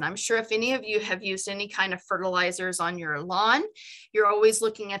phosphorus. And I'm sure if any of you have used any kind of fertilizers on your lawn, you're always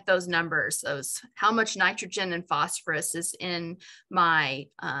looking at those numbers, how much nitrogen and phosphorus is in my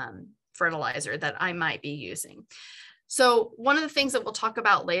fertilizer that I might be using. So one of the things that we'll talk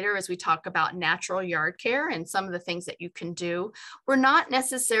about later as we talk about natural yard care and some of the things that you can do, we're not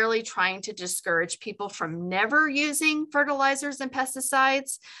necessarily trying to discourage people from never using fertilizers and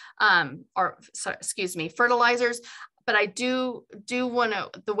pesticides, fertilizers. But I do want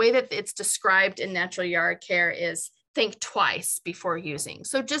to, the way that it's described in natural yard care is think twice before using.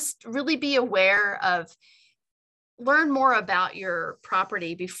 So just really be aware of, learn more about your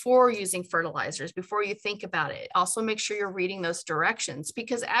property before using fertilizers, before you think about it. Also make sure you're reading those directions,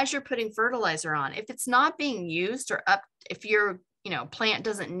 because as you're putting fertilizer on, if it's not being used or if your plant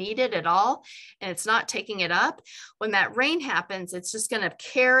doesn't need it at all and it's not taking it up, when that rain happens, it's just going to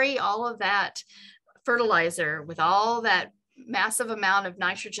carry all of that fertilizer with all that massive amount of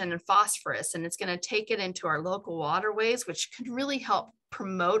nitrogen and phosphorus, and it's going to take it into our local waterways, which can really help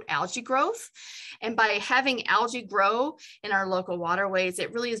promote algae growth. And by having algae grow in our local waterways,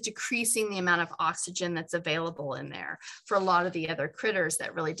 it really is decreasing the amount of oxygen that's available in there for a lot of the other critters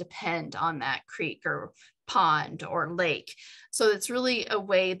that really depend on that creek or pond or lake. So it's really a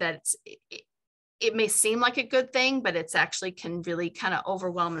way that it may seem like a good thing, but it's actually can really kind of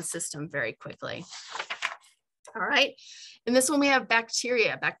overwhelm the system very quickly. All right. In this one, we have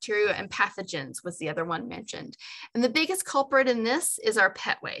bacteria and pathogens was the other one mentioned. And the biggest culprit in this is our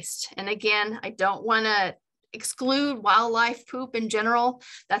pet waste. And again, I don't want to exclude wildlife poop in general.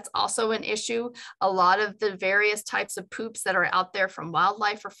 That's also an issue. A lot of the various types of poops that are out there from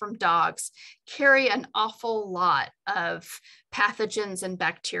wildlife or from dogs carry an awful lot of pathogens and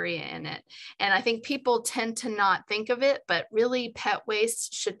bacteria in it. And I think people tend to not think of it, but really pet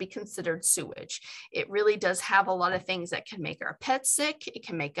waste should be considered sewage. It really does have a lot of things that can make our pets sick. It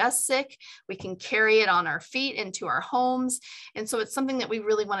can make us sick. We can carry it on our feet into our homes. And so it's something that we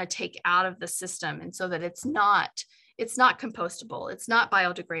really want to take out of the system, and so that it's not compostable. It's not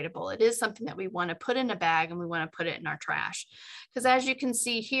biodegradable. It is something that we want to put in a bag and we want to put it in our trash. Because as you can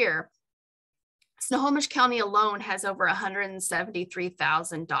see here, Snohomish County alone has over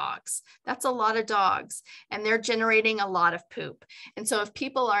 173,000 dogs. That's a lot of dogs, and they're generating a lot of poop. And so if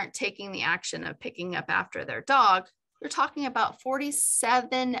people aren't taking the action of picking up after their dog, you're talking about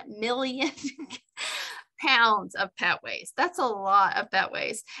 47 million pounds of pet waste. That's a lot of pet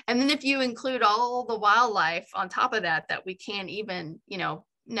waste. And then if you include all the wildlife on top of that, that we can't even,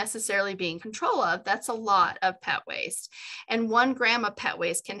 necessarily be in control of, that's a lot of pet waste. And 1 gram of pet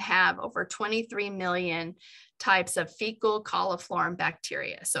waste can have over 23 million types of fecal coliform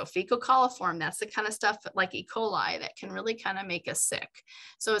bacteria. So fecal coliform, that's the kind of stuff like E. coli that can really kind of make us sick.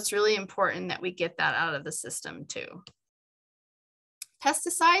 So it's really important that we get that out of the system too.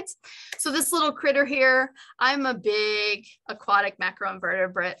 Pesticides. So this little critter here, I'm a big aquatic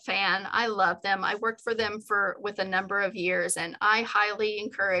macroinvertebrate fan. I love them. I worked for them with a number of years, and I highly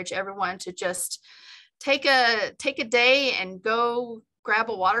encourage everyone to just take a day and go grab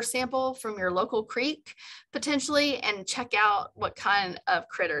a water sample from your local creek potentially and check out what kind of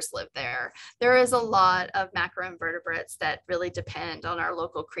critters live there. There is a lot of macroinvertebrates that really depend on our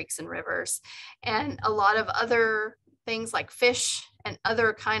local creeks and rivers, and a lot of other things like fish and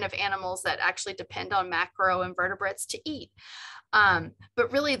other kind of animals that actually depend on macroinvertebrates to eat.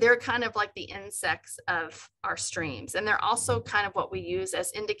 But really they're kind of like the insects of our streams. And they're also kind of what we use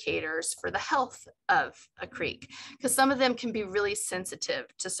as indicators for the health of a creek, because some of them can be really sensitive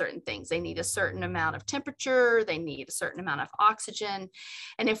to certain things. They need a certain amount of temperature, they need a certain amount of oxygen.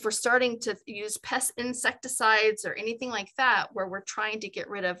 And if we're starting to use pest insecticides or anything like that, where we're trying to get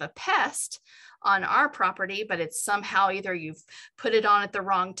rid of a pest on our property, but it's somehow either you've put it on at the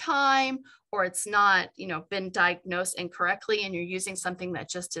wrong time, or it's not, been diagnosed incorrectly, and you're using something that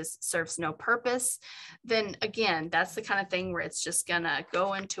just serves no purpose, then again, that's the kind of thing where it's just gonna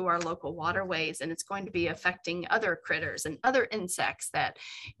go into our local waterways, and it's going to be affecting other critters and other insects that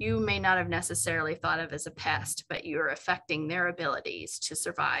you may not have necessarily thought of as a pest, but you're affecting their abilities to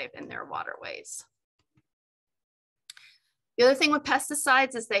survive in their waterways. The other thing with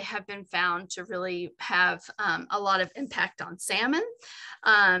pesticides is they have been found to really have a lot of impact on salmon.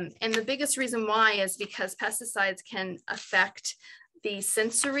 And the biggest reason why is because pesticides can affect the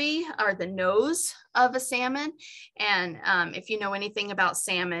sensory or the nose of a salmon. And if you know anything about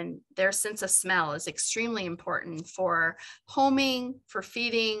salmon, their sense of smell is extremely important for homing, for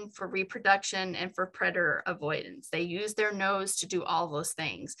feeding, for reproduction, and for predator avoidance. They use their nose to do all those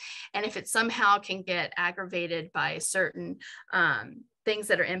things. And if it somehow can get aggravated by certain things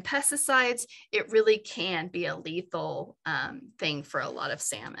that are in pesticides, it really can be a lethal thing for a lot of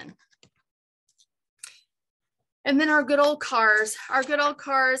salmon. And then our good old cars. Our good old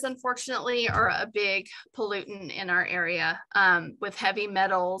cars, unfortunately, are a big pollutant in our area with heavy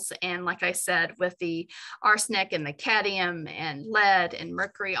metals. And like I said, with the arsenic and the cadmium and lead and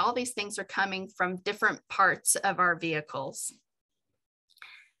mercury, all these things are coming from different parts of our vehicles.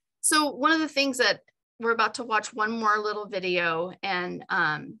 So one of the things that we're about to watch one more little video. And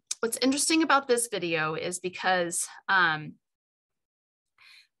what's interesting about this video is because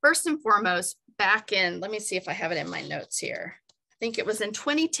first and foremost, back in, let me see if I have it in my notes here. I think it was in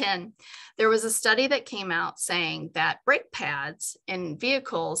 2010, there was a study that came out saying that brake pads in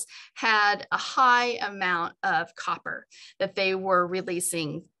vehicles had a high amount of copper that they were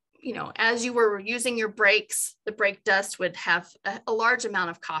releasing. You know, as you were using your brakes, the brake dust would have a large amount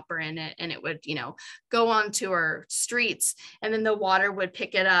of copper in it, and it would, you know, go onto our streets, and then the water would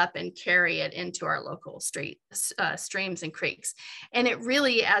pick it up and carry it into our local streams and creeks. And it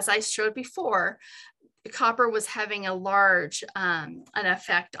really, as I showed before, the copper was having a large an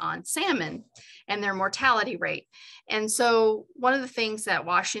effect on salmon and their mortality rate. And so one of the things that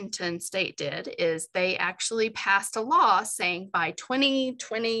Washington State did is they actually passed a law saying by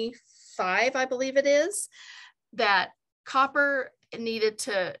 2025, I believe it is, that copper needed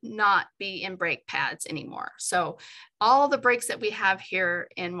to not be in brake pads anymore. So all the brakes that we have here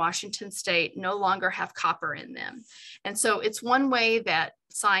in Washington State no longer have copper in them. And so it's one way that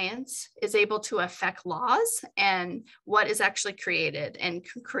science is able to affect laws and what is actually created and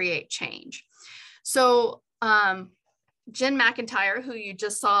can create change. So Jen McIntyre, who you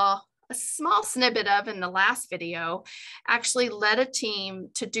just saw a small snippet of in the last video, actually led a team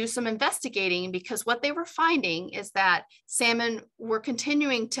to do some investigating, because what they were finding is that salmon were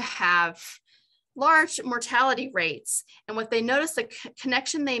continuing to have large mortality rates. And what they noticed, the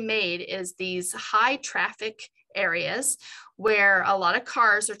connection they made is these high traffic areas where a lot of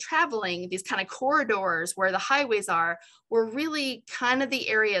cars are traveling, these kind of corridors where the highways are, were really kind of the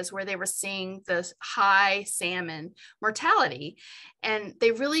areas where they were seeing the high salmon mortality. And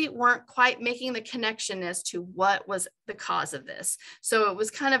they really weren't quite making the connection as to what was the cause of this. So it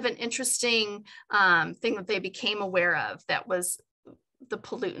was kind of an interesting thing that they became aware of, that was the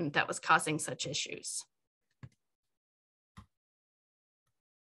pollutant that was causing such issues.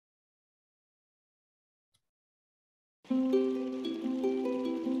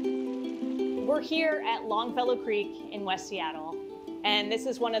 We're here at Longfellow Creek in West Seattle, and this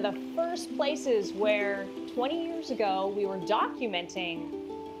is one of the first places where 20 years ago we were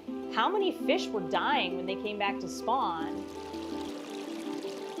documenting how many fish were dying when they came back to spawn.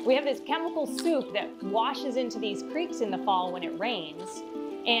 We have this chemical soup that washes into these creeks in the fall when it rains,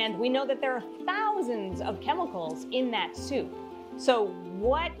 and we know that there are thousands of chemicals in that soup. So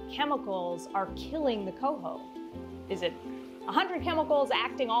what chemicals are killing the coho? Is it 100 chemicals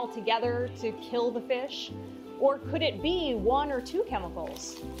acting all together to kill the fish? Or could it be 1 or 2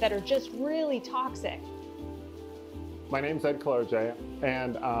 chemicals that are just really toxic? My name's Ed Kaloje,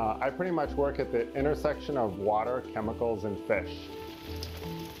 and I pretty much work at the intersection of water, chemicals, and fish.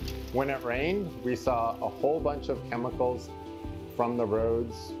 When it rained, we saw a whole bunch of chemicals from the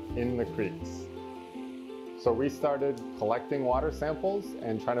roads in the creeks. So we started collecting water samples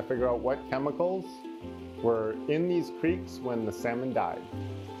and trying to figure out what chemicals were in these creeks when the salmon died.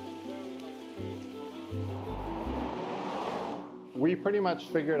 We pretty much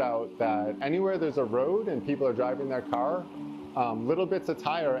figured out that anywhere there's a road and people are driving their car, little bits of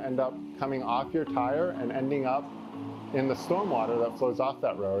tire end up coming off your tire and ending up in the stormwater that flows off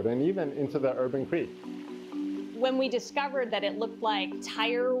that road and even into the urban creek. When we discovered that it looked like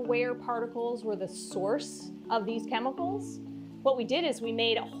tire wear particles were the source of these chemicals, what we did is we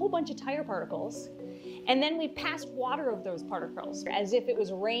made a whole bunch of tire particles, and then we passed water over those particles as if it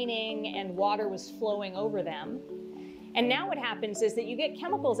was raining and water was flowing over them. And now what happens is that you get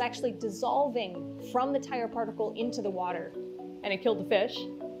chemicals actually dissolving from the tire particle into the water, and it killed the fish.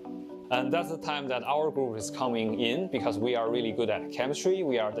 And that's the time that our group is coming in, because we are really good at chemistry.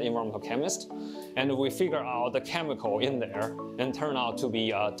 We are the environmental chemists, and we figure out the chemical in there and turn out to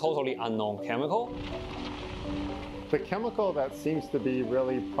be a totally unknown chemical. The chemical that seems to be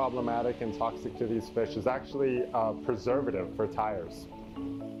really problematic and toxic to these fish is actually a preservative for tires.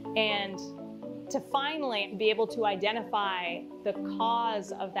 And to finally be able to identify the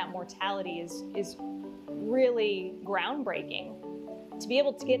cause of that mortality is really groundbreaking. To be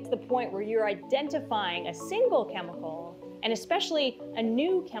able to get to the point where you're identifying a single chemical, and especially a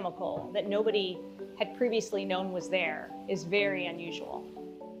new chemical that nobody had previously known was there, is very unusual.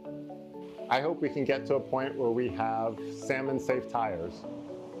 I hope we can get to a point where we have salmon-safe tires.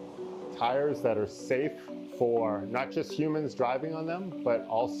 tires that are safe for not just humans driving on them, but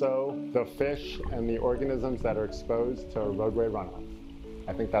also the fish and the organisms that are exposed to roadway runoff.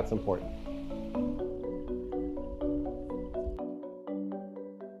 I think that's important.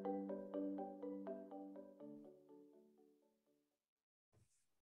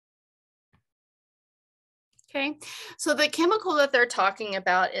 Okay, so the chemical that they're talking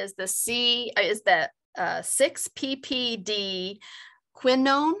about is the 6-ppd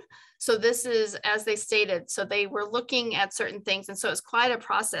quinone. So this is, as they stated, so they were looking at certain things. And so it's quite a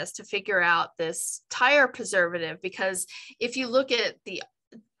process to figure out this tire preservative, because if you look at the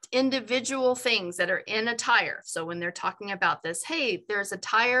individual things that are in a tire, so when they're talking about this, hey, there's a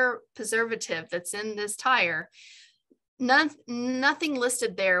tire preservative that's in this tire, nothing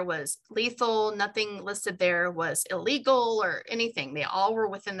listed there was lethal, nothing listed there was illegal or anything. They all were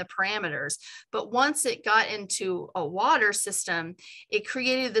within the parameters. But once it got into a water system, it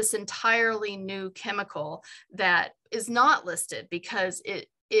created this entirely new chemical that is not listed because it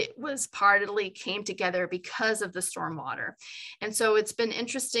was partly came together because of the stormwater. And so it's been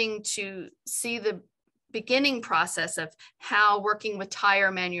interesting to see the beginning process of how working with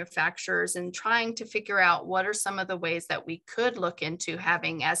tire manufacturers and trying to figure out what are some of the ways that we could look into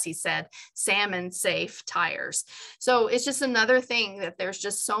having, as he said, salmon safe tires. So it's just another thing that there's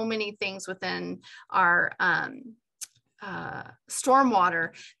just so many things within our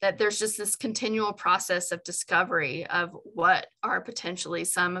stormwater that there's just this continual process of discovery of what are potentially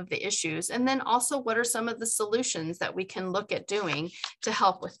some of the issues, and then also what are some of the solutions that we can look at doing to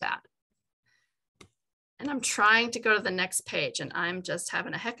help with that. And I'm trying to go to the next page and I'm just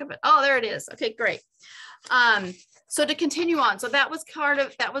having a heck of it. Oh, there it is. Okay, great. So to continue on, so that was kind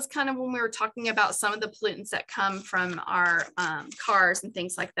of when we were talking about some of the pollutants that come from our cars and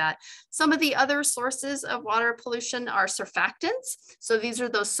things like that. Some of the other sources of water pollution are surfactants. So these are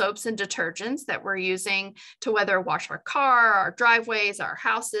those soaps and detergents that we're using to whether wash our car, our driveways, our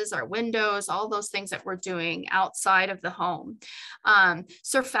houses, our windows, all those things that we're doing outside of the home.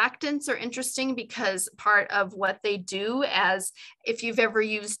 Surfactants are interesting because part of what they do, as if you've ever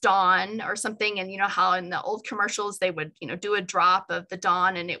used Dawn or something, and you know how in the old commercials they would, you know, do a drop of the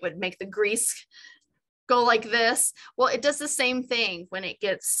Dawn and it would make the grease go like this. Well, it does the same thing when it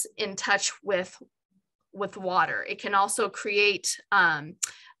gets in touch with water. It can also create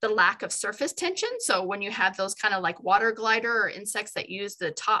the lack of surface tension. So when you have those kind of like water glider or insects that use the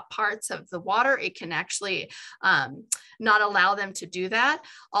top parts of the water, it can actually not allow them to do that.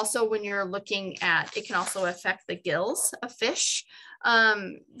 Also, when you're looking at, it can also affect the gills of fish.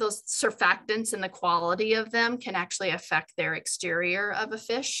 Those surfactants and the quality of them can actually affect their exterior of a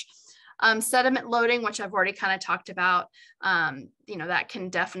fish. Sediment loading, which I've already kind of talked about, you know, that can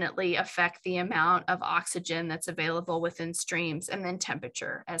definitely affect the amount of oxygen that's available within streams, and then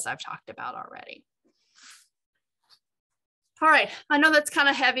temperature, as I've talked about already. All right, I know that's kind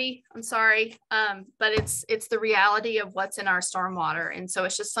of heavy, I'm sorry, but it's the reality of what's in our stormwater. And so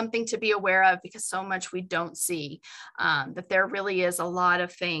it's just something to be aware of because so much we don't see, that there really is a lot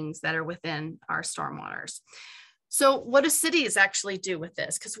of things that are within our stormwaters. So what do cities actually do with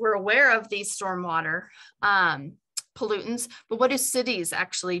this? Because we're aware of these stormwater pollutants, but what do cities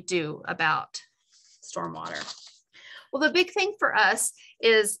actually do about stormwater? Well, the big thing for us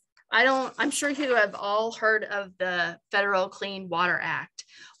is, I'm sure you have all heard of the Federal Clean Water Act.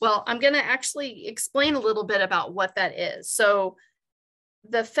 Well, I'm going to actually explain a little bit about what that is. So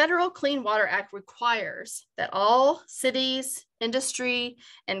the Federal Clean Water Act requires that all cities, industry,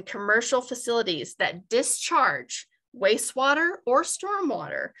 and commercial facilities that discharge wastewater or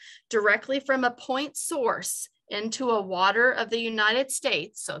stormwater directly from a point source into a water of the United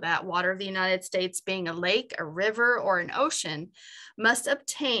States, so that water of the United States being a lake, a river, or an ocean, must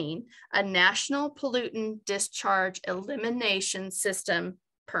obtain a National Pollutant Discharge Elimination System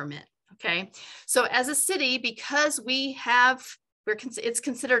permit. Okay, so as a city, because it's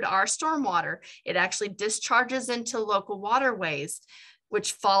considered our stormwater, it actually discharges into local waterways,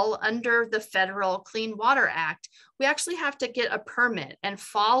 which fall under the Federal Clean Water Act. We actually have to get a permit and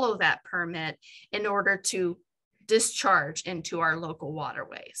follow that permit in order to discharge into our local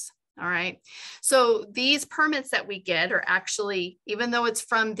waterways. All right. So these permits that we get are actually, even though it's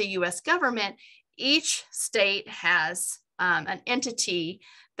from the US government, each state has an entity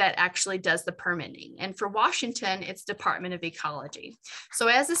that actually does the permitting. And for Washington, it's Department of Ecology. So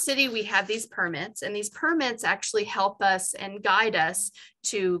as a city, we have these permits, and these permits actually help us and guide us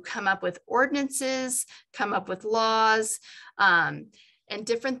to come up with ordinances, come up with laws, and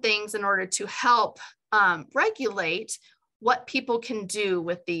different things in order to help regulate what people can do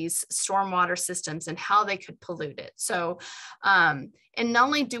with these stormwater systems and how they could pollute it. So, and not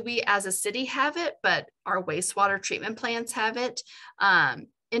only do we as a city have it, but our wastewater treatment plants have it.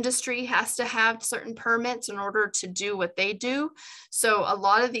 Industry has to have certain permits in order to do what they do. So a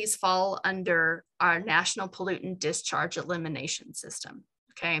lot of these fall under our National Pollutant Discharge Elimination System.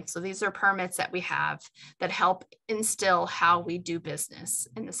 Okay, so these are permits that we have that help instill how we do business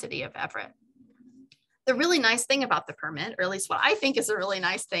in the city of Everett. The really nice thing about the permit, or at least what I think is a really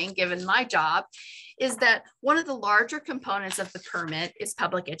nice thing given my job, is that one of the larger components of the permit is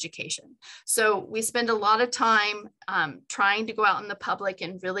public education. So we spend a lot of time trying to go out in the public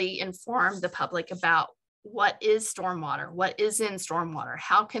and really inform the public about what is stormwater, what is in stormwater,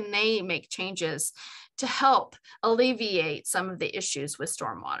 how can they make changes to help alleviate some of the issues with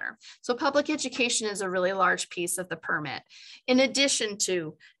stormwater. So public education is a really large piece of the permit. In addition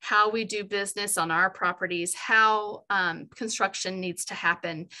to how we do business on our properties, how construction needs to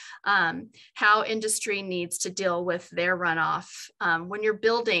happen, how industry needs to deal with their runoff. When you're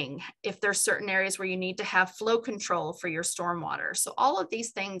building, if there's certain areas where you need to have flow control for your stormwater. So all of these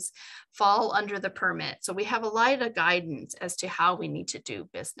things fall under the permit. So we have a lot of guidance as to how we need to do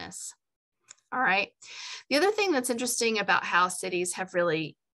business. All right. The other thing that's interesting about how cities have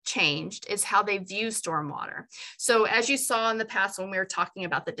really changed is how they view stormwater. So as you saw in the past when we were talking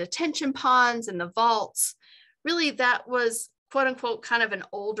about the detention ponds and the vaults, really that was quote unquote kind of an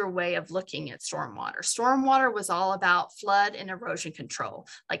older way of looking at stormwater. Stormwater was all about flood and erosion control.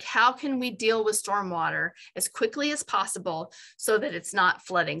 Like how can we deal with stormwater as quickly as possible so that it's not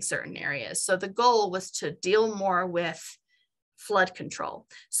flooding certain areas? So the goal was to deal more with flood control.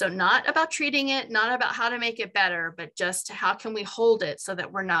 So not about treating it, not about how to make it better, but just how can we hold it so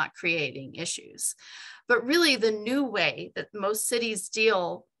that we're not creating issues. But really the new way that most cities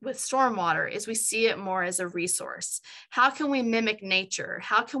deal with stormwater is we see it more as a resource. How can we mimic nature?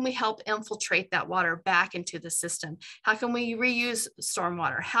 How can we help infiltrate that water back into the system? How can we reuse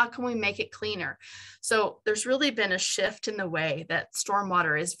stormwater? How can we make it cleaner? So there's really been a shift in the way that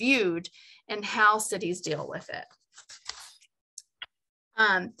stormwater is viewed and how cities deal with it.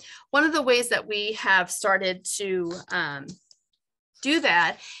 One of the ways that we have started to do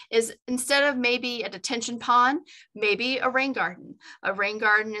that is instead of maybe a detention pond, maybe a rain garden. A rain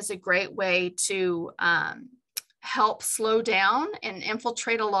garden is a great way to help slow down and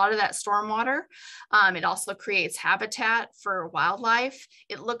infiltrate a lot of that stormwater. It also creates habitat for wildlife.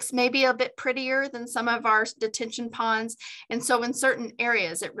 It looks maybe a bit prettier than some of our detention ponds. And so in certain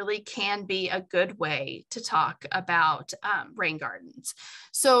areas, it really can be a good way to talk about rain gardens.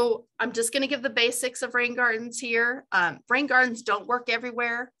 So I'm just going to give the basics of rain gardens here. Rain gardens don't work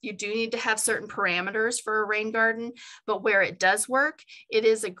everywhere. You do need to have certain parameters for a rain garden, but where it does work, it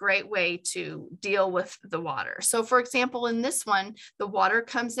is a great way to deal with the water. So for example, in this one, the water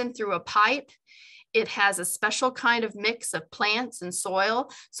comes in through a pipe. It has a special kind of mix of plants and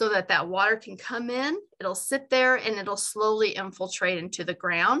soil so that that water can come in, it'll sit there and it'll slowly infiltrate into the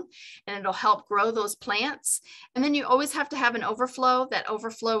ground and it'll help grow those plants. And then you always have to have an overflow. That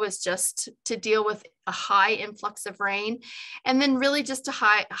overflow is just to deal with a high influx of rain. And then really just to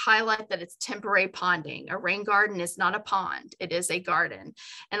highlight that it's temporary ponding. A rain garden is not a pond, it is a garden.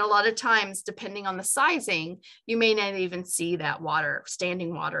 And a lot of times, depending on the sizing, you may not even see that water,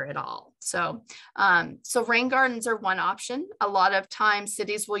 standing water at all. So, so rain gardens are one option. A lot of times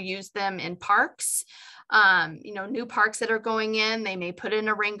cities will use them in parks. You know, new parks that are going in, they may put in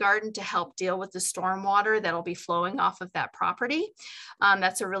a rain garden to help deal with the stormwater that'll be flowing off of that property.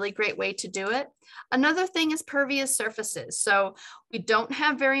 That's a really great way to do it. Another thing is pervious surfaces. So we don't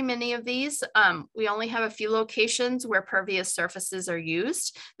have very many of these. We only have a few locations where pervious surfaces are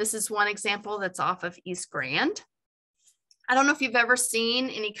used. This is one example that's off of East Grand. I don't know if you've ever seen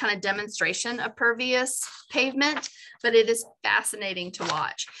any kind of demonstration of pervious pavement, but it is fascinating to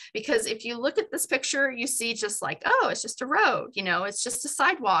watch because if you look at this picture, you see just like, oh, it's just a road, you know, it's just a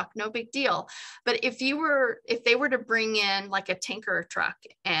sidewalk, no big deal. But if they were to bring in like a tanker truck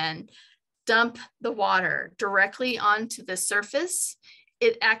and dump the water directly onto the surface,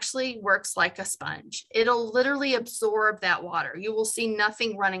 it actually works like a sponge. It'll literally absorb that water. You will see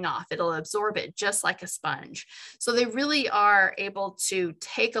nothing running off. It'll absorb it just like a sponge. So they really are able to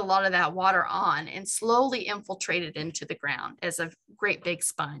take a lot of that water on and slowly infiltrate it into the ground as a great big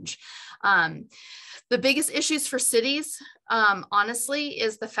sponge. The biggest issues for cities, honestly,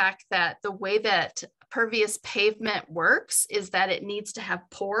 is the fact that the way that pervious pavement works is that it needs to have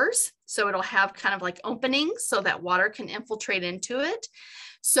pores. So it'll have kind of like openings so that water can infiltrate into it.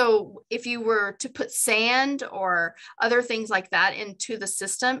 So if you were to put sand or other things like that into the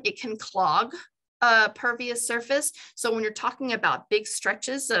system, it can clog pervious surface. So when you're talking about big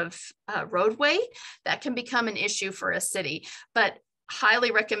stretches of roadway, that can become an issue for a city. But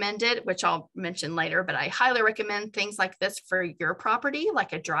highly recommended, which I'll mention later, but I highly recommend things like this for your property,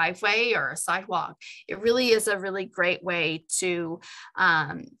 like a driveway or a sidewalk. It really is a really great way to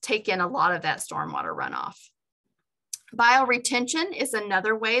take in a lot of that stormwater runoff. Bioretention is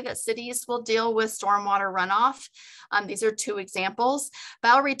another way that cities will deal with stormwater runoff. These are two examples.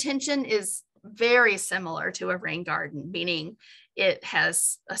 Bioretention is very similar to a rain garden, meaning it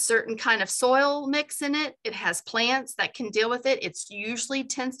has a certain kind of soil mix in it. It has plants that can deal with it. It usually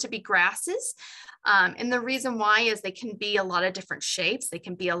tends to be grasses. And the reason why is they can be a lot of different shapes. They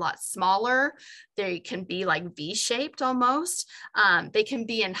can be a lot smaller. They can be like V-shaped almost. They can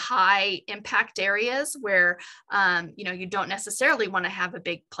be in high impact areas where, you don't necessarily want to have a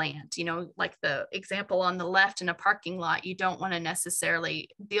big plant, like the example on the left in a parking lot. You don't want to necessarily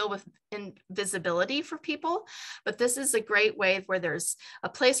deal with invisibility for people, but this is a great way where there's a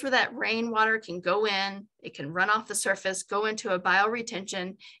place where that rainwater can go in, it can run off the surface, go into a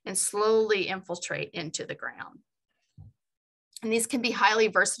bioretention, and slowly infiltrate into the ground. And these can be highly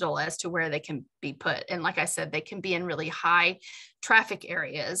versatile as to where they can be put. And like I said, they can be in really high traffic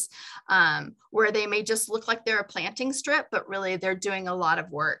areas where they may just look like they're a planting strip, but really they're doing a lot of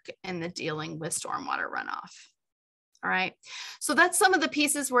work in the dealing with stormwater runoff. All right, so that's some of the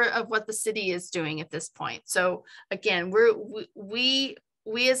pieces of what the city is doing at this point. So again, we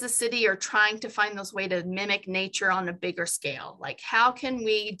as a city are trying to find those ways to mimic nature on a bigger scale. Like, how can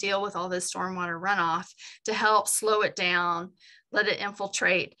we deal with all this stormwater runoff to help slow it down, let it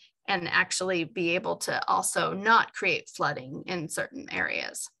infiltrate, and actually be able to also not create flooding in certain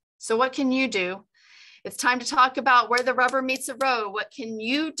areas? So what can you do? It's time to talk about where the rubber meets the road. What can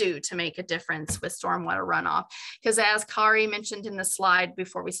you do to make a difference with stormwater runoff? Because as Kari mentioned in the slide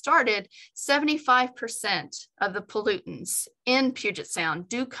before we started, 75% of the pollutants in Puget Sound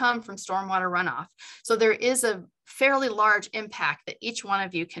do come from stormwater runoff. So there is a fairly large impact that each one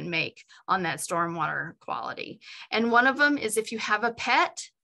of you can make on that stormwater quality. And one of them is, if you have a pet,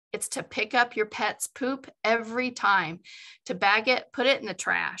 it's to pick up your pet's poop every time, to bag it, put it in the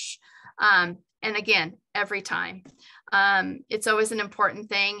trash. And again, every time. It's always an important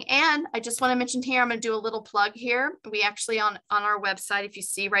thing. And I just want to mention here, I'm going to do a little plug here. We actually on our website, if you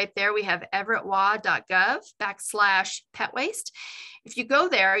see right there, we have everettwa.gov/pet waste. If you go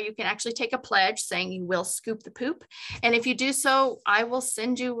there, you can actually take a pledge saying you will scoop the poop. And if you do so, I will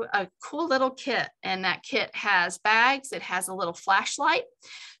send you a cool little kit. And that kit has bags. It has a little flashlight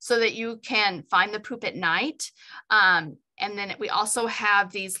so that you can find the poop at night. And then we also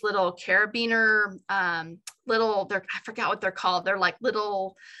have these little carabiner, I forgot what they're called. They're like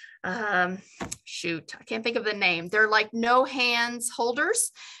little, shoot, I can't think of the name. They're like no hands holders.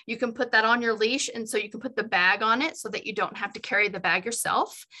 You can put that on your leash. And so you can put the bag on it so that you don't have to carry the bag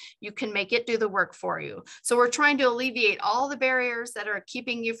yourself. You can make it do the work for you. So we're trying to alleviate all the barriers that are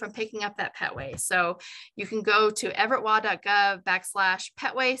keeping you from picking up that pet waste. So you can go to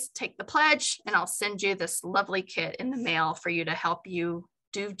everettwa.gov/pet waste, take the pledge, and I'll send you this lovely kit in the mail for you to help you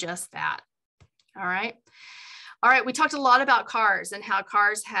do just that. All right. All right, we talked a lot about cars and how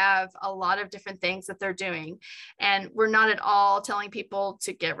cars have a lot of different things that they're doing. And we're not at all telling people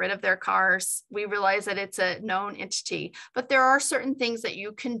to get rid of their cars. We realize that it's a known entity, but there are certain things that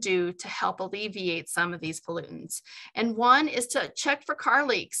you can do to help alleviate some of these pollutants. And one is to check for car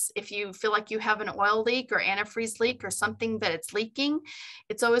leaks. If you feel like you have an oil leak or antifreeze leak or something that it's leaking,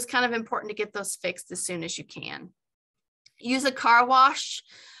 it's always kind of important to get those fixed as soon as you can. Use a car wash.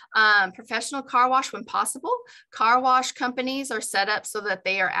 Professional car wash when possible. Car wash companies are set up so that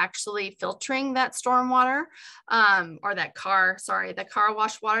they are actually filtering that stormwater or the car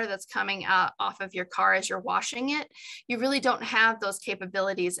wash water that's coming out off of your car as you're washing it. You really don't have those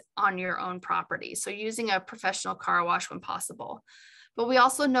capabilities on your own property. So using a professional car wash when possible. But we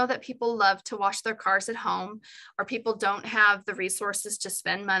also know that people love to wash their cars at home, or people don't have the resources to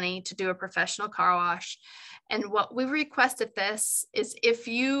spend money to do a professional car wash. And what we request at this is, if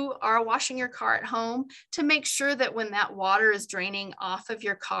you are washing your car at home, to make sure that when that water is draining off of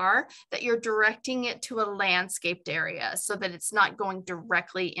your car, that you're directing it to a landscaped area so that it's not going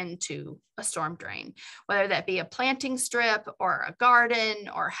directly into a storm drain, whether that be a planting strip or a garden,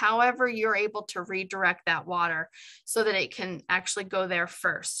 or however you're able to redirect that water so that it can actually go there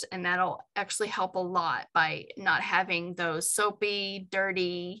first. And that'll actually help a lot by not having those soapy,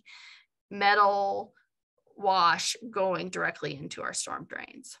 dirty metal wash going directly into our storm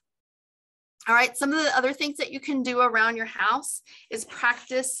drains. All right, some of the other things that you can do around your house is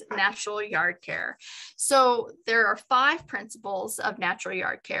practice natural yard care. So there are 5 principles of natural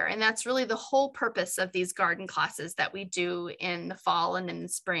yard care, and that's really the whole purpose of these garden classes that we do in the fall and in the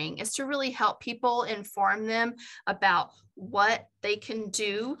spring, is to really help people, inform them about what they can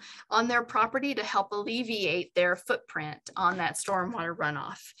do on their property to help alleviate their footprint on that stormwater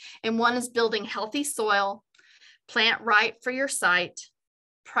runoff. And one is building healthy soil, plant right for your site,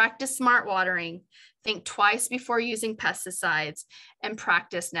 practice smart watering, think twice before using pesticides, and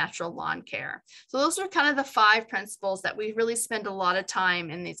practice natural lawn care. So those are kind of the 5 principles that we really spend a lot of time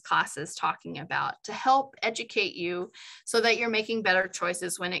in these classes talking about to help educate you so that you're making better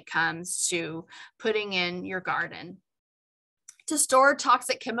choices when it comes to putting in your garden. To store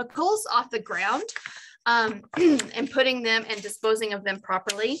toxic chemicals off the ground, and putting them and disposing of them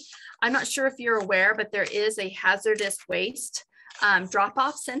properly. I'm not sure if you're aware, but there is a hazardous waste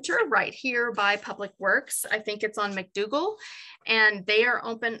drop-off center right here by Public Works. I think it's on McDougal, and they are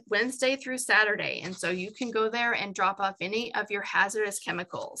open Wednesday through Saturday. And so you can go there and drop off any of your hazardous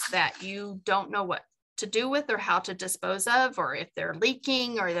chemicals that you don't know what to do with or how to dispose of, or if they're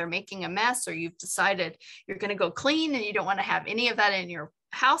leaking or they're making a mess, or you've decided you're going to go clean and you don't want to have any of that in your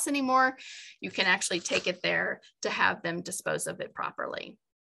house anymore, you can actually take it there to have them dispose of it properly.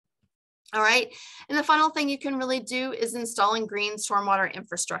 All right, and the final thing you can really do is installing green stormwater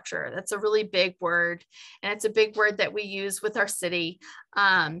infrastructure. That's a really big word, and it's a big word that we use with our city.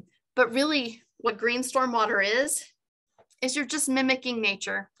 But really what green stormwater is you're just mimicking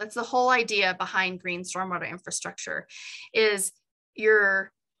nature. That's the whole idea behind green stormwater infrastructure, is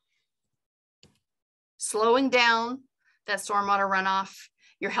you're slowing down that stormwater runoff.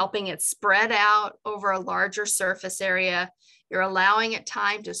 You're helping it spread out over a larger surface area. You're allowing it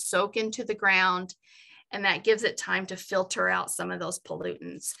time to soak into the ground, and that gives it time to filter out some of those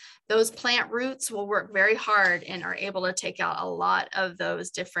pollutants. Those plant roots will work very hard and are able to take out a lot of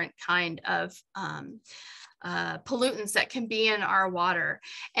those different kind of pollutants that can be in our water.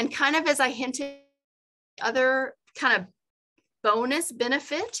 And kind of as I hinted, other kind of bonus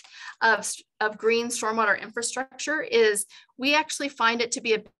benefit of green stormwater infrastructure is we actually find it to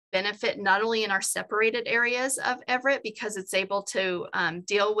be a benefit not only in our separated areas of Everett, because it's able to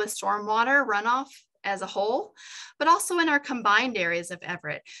deal with stormwater runoff as a whole, but also in our combined areas of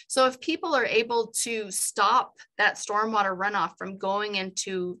Everett. So if people are able to stop that stormwater runoff from going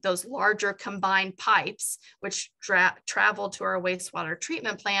into those larger combined pipes, which travel to our wastewater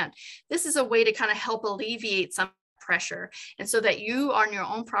treatment plant, this is a way to kind of help alleviate some pressure. And so that you on your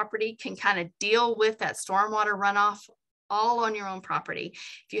own property can kind of deal with that stormwater runoff all on your own property.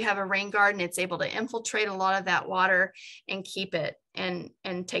 If you have a rain garden, it's able to infiltrate a lot of that water and keep it and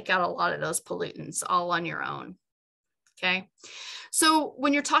take out a lot of those pollutants all on your own. Okay. So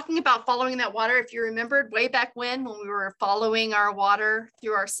when you're talking about following that water, if you remembered way back when we were following our water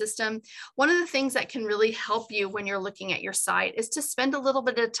through our system, one of the things that can really help you when you're looking at your site is to spend a little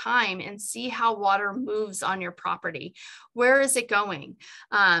bit of time and see how water moves on your property. Where is it going?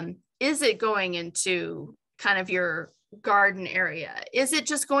 Is it going into kind of your garden area? Is it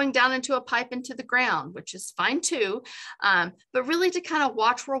just going down into a pipe into the ground, which is fine too, but really to kind of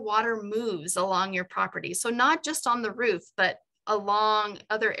watch where water moves along your property. So not just on the roof, but along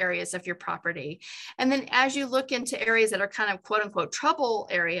other areas of your property. And then as you look into areas that are kind of quote unquote trouble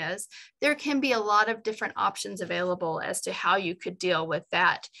areas, there can be a lot of different options available as to how you could deal with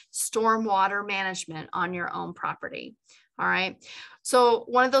that stormwater management on your own property. All right. So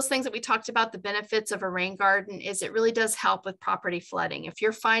one of those things that we talked about, the benefits of a rain garden, is it really does help with property flooding. If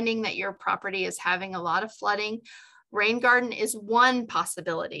you're finding that your property is having a lot of flooding, rain garden is one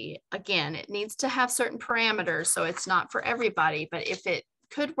possibility. Again, it needs to have certain parameters, so it's not for everybody, but if it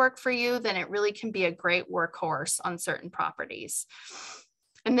could work for you, then it really can be a great workhorse on certain properties.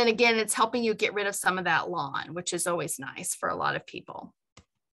 And then again, it's helping you get rid of some of that lawn, which is always nice for a lot of people.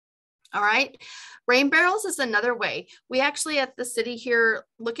 All right, rain barrels is another way. We actually at the city here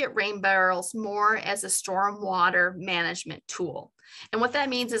look at rain barrels more as a stormwater management tool. And what that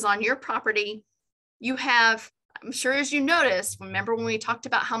means is on your property, you have, I'm sure as you noticed, remember when we talked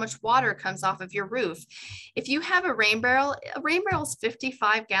about how much water comes off of your roof? If you have a rain barrel is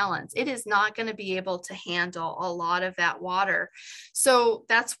 55 gallons. It is not going to be able to handle a lot of that water. So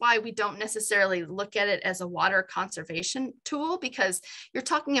that's why we don't necessarily look at it as a water conservation tool, because you're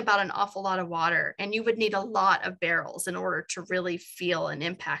talking about an awful lot of water and you would need a lot of barrels in order to really feel an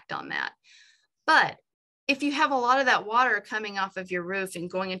impact on that. But if you have a lot of that water coming off of your roof and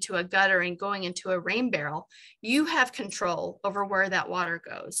going into a gutter and going into a rain barrel, you have control over where that water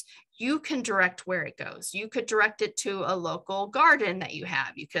goes. You can direct where it goes. You could direct it to a local garden that you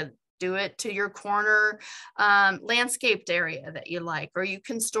have. You could do it to your corner landscaped area that you like, or you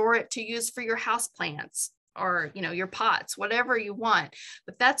can store it to use for your house plants or, you know, your pots, whatever you want.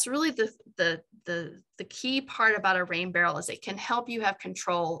 But that's really the key part about a rain barrel, is it can help you have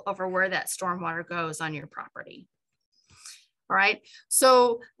control over where that stormwater goes on your property. All right.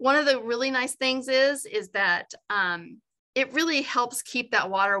 So one of the really nice things is that it really helps keep that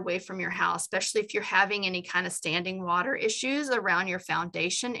water away from your house, especially if you're having any kind of standing water issues around your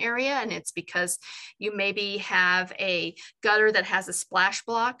foundation area. And it's because you maybe have a gutter that has a splash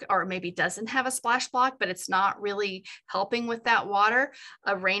block, or maybe doesn't have a splash block, but it's not really helping with that water.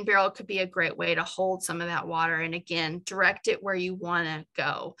 A rain barrel could be a great way to hold some of that water. And again, direct it where you want to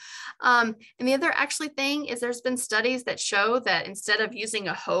go. And the other actually thing is there's been studies that show that instead of using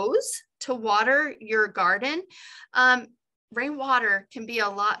a hose to water your garden, rainwater can be a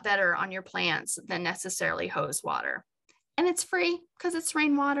lot better on your plants than necessarily hose water. And it's free because it's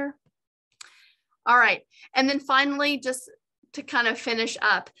rainwater. All right. And then finally, just to kind of finish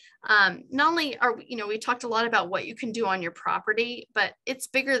up, not only are we, we talked a lot about what you can do on your property, but it's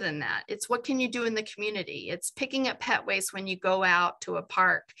bigger than that. It's what can you do in the community? It's picking up pet waste when you go out to a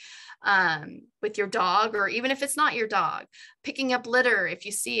park with your dog, or even if it's not your dog, picking up litter if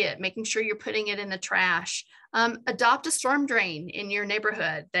you see it, making sure you're putting it in the trash. Adopt a storm drain in your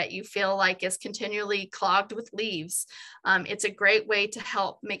neighborhood that you feel like is continually clogged with leaves. It's a great way to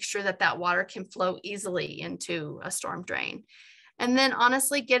help make sure that that water can flow easily into a storm drain. And then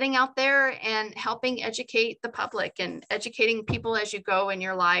honestly, getting out there and helping educate the public and educating people as you go in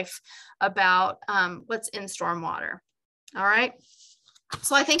your life about what's in stormwater. All right.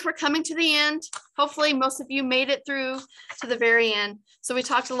 So I think we're coming to the end. Hopefully most of you made it through to the very end. So we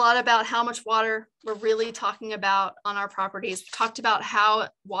talked a lot about how much water we're really talking about on our properties. We talked about how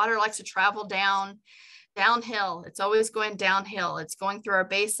water likes to travel downhill. It's always going downhill. It's going through our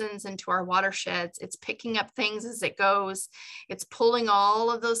basins into our watersheds. It's picking up things as it goes. It's pulling all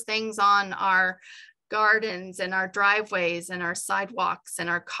of those things on our gardens and our driveways and our sidewalks and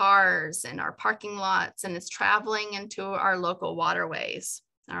our cars and our parking lots, and it's traveling into our local waterways.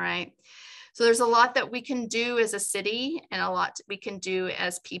 All right. So there's a lot that we can do as a city and a lot we can do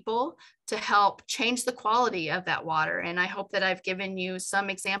as people to help change the quality of that water. And I hope that I've given you some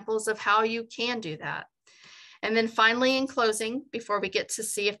examples of how you can do that. And then finally, in closing, before we get to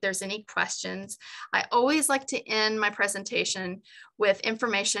see if there's any questions, I always like to end my presentation with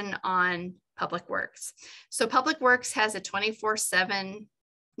information on Public Works. So Public Works has a 24/7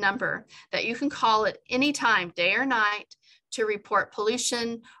 number that you can call at any time, day or night, to report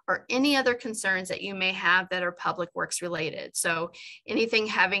pollution or any other concerns that you may have that are Public Works related. So anything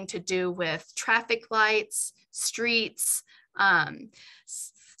having to do with traffic lights, streets,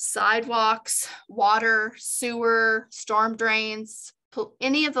 sidewalks, water, sewer, storm drains,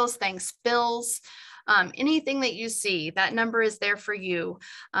 any of those things, spills, anything that you see, that number is there for you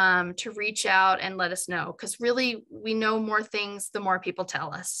to reach out and let us know, because really we know more things the more people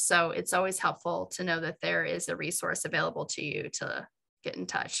tell us. So it's always helpful to know that there is a resource available to you to get in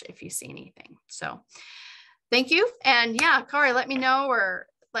touch if you see anything. So thank you. And yeah, Kari, let me know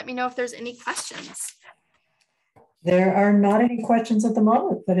if there's any questions. There are not any questions at the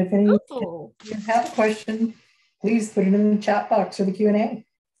moment, but if you have a question, please put it in the chat box or the Q&A.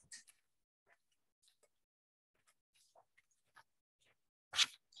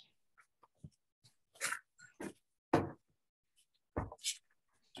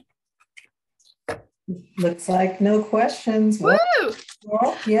 Looks like no questions. Woo!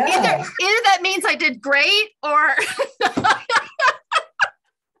 Well, yeah. Either that means I did great, or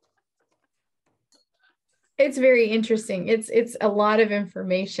it's very interesting. It's a lot of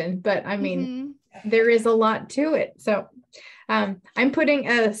information, but I mean, there is a lot to it. So I'm putting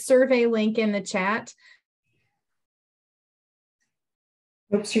a survey link in the chat.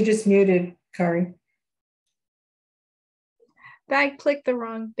 Oops, you just muted, Kari. I clicked the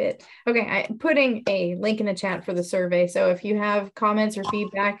wrong bit. Okay, I'm putting a link in the chat for the survey. So if you have comments or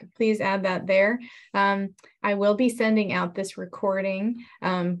feedback, please add that there. I will be sending out this recording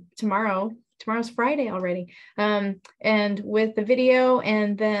tomorrow. Tomorrow's Friday already. And with the video,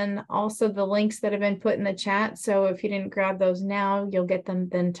 and then also the links that have been put in the chat. So if you didn't grab those now, you'll get them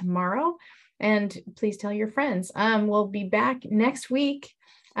then tomorrow. And please tell your friends. We'll be back next week.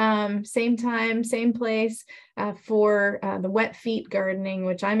 Same time, same place for the wet feet gardening,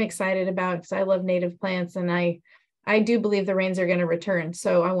 which I'm excited about because I love native plants, and I do believe the rains are going to return.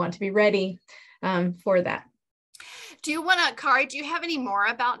 So I want to be ready for that. Do you want to, Kari, do you have any more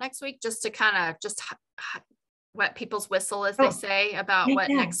about next week, just to kind of just wet people's whistle, as they say, about what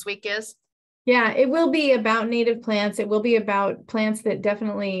next week is? Yeah, it will be about native plants. It will be about plants that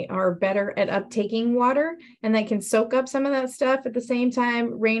definitely are better at uptaking water and that can soak up some of that stuff at the same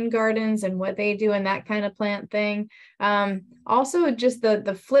time, rain gardens and what they do and that kind of plant thing. Also, just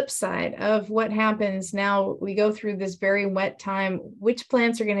the flip side of what happens now, we go through this very wet time, which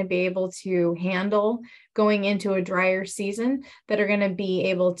plants are going to be able to handle going into a drier season that are going to be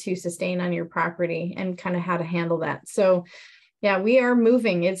able to sustain on your property and kind of how to handle that. So yeah, we are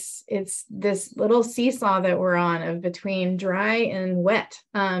moving. It's this little seesaw that we're on of between dry and wet,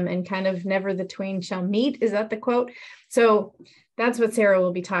 and kind of never the twain shall meet. Is that the quote? So that's what Sarah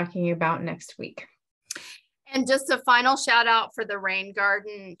will be talking about next week. And just a final shout out for the rain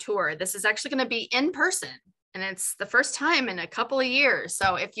garden tour. This is actually going to be in person, and it's the first time in a couple of years.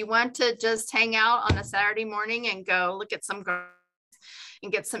 So if you want to just hang out on a Saturday morning and go look at some gardens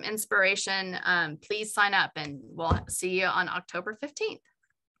and get some inspiration, please sign up, and we'll see you on October 15th.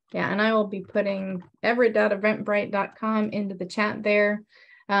 Yeah, and I will be putting everett.eventbrite.com into the chat there.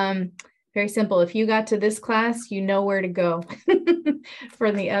 Very simple. If you got to this class, you know where to go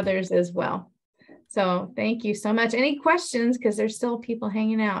for the others as well. So thank you so much. Any questions? Because there's still people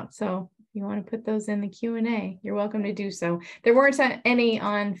hanging out. So if you want to put those in the Q&A, you're welcome to do so. There weren't any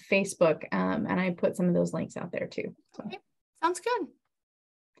on Facebook, and I put some of those links out there too. So. Okay. Sounds good.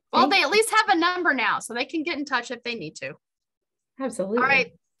 Well, they at least have a number now, so they can get in touch if they need to. Absolutely. All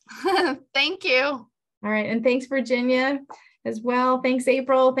right. Thank you. All right. And thanks, Virginia, as well. Thanks,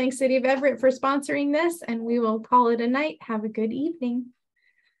 April. Thanks, City of Everett, for sponsoring this. And we will call it a night. Have a good evening.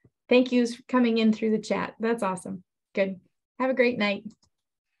 Thank you for coming in through the chat. That's awesome. Good. Have a great night.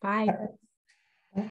 Bye.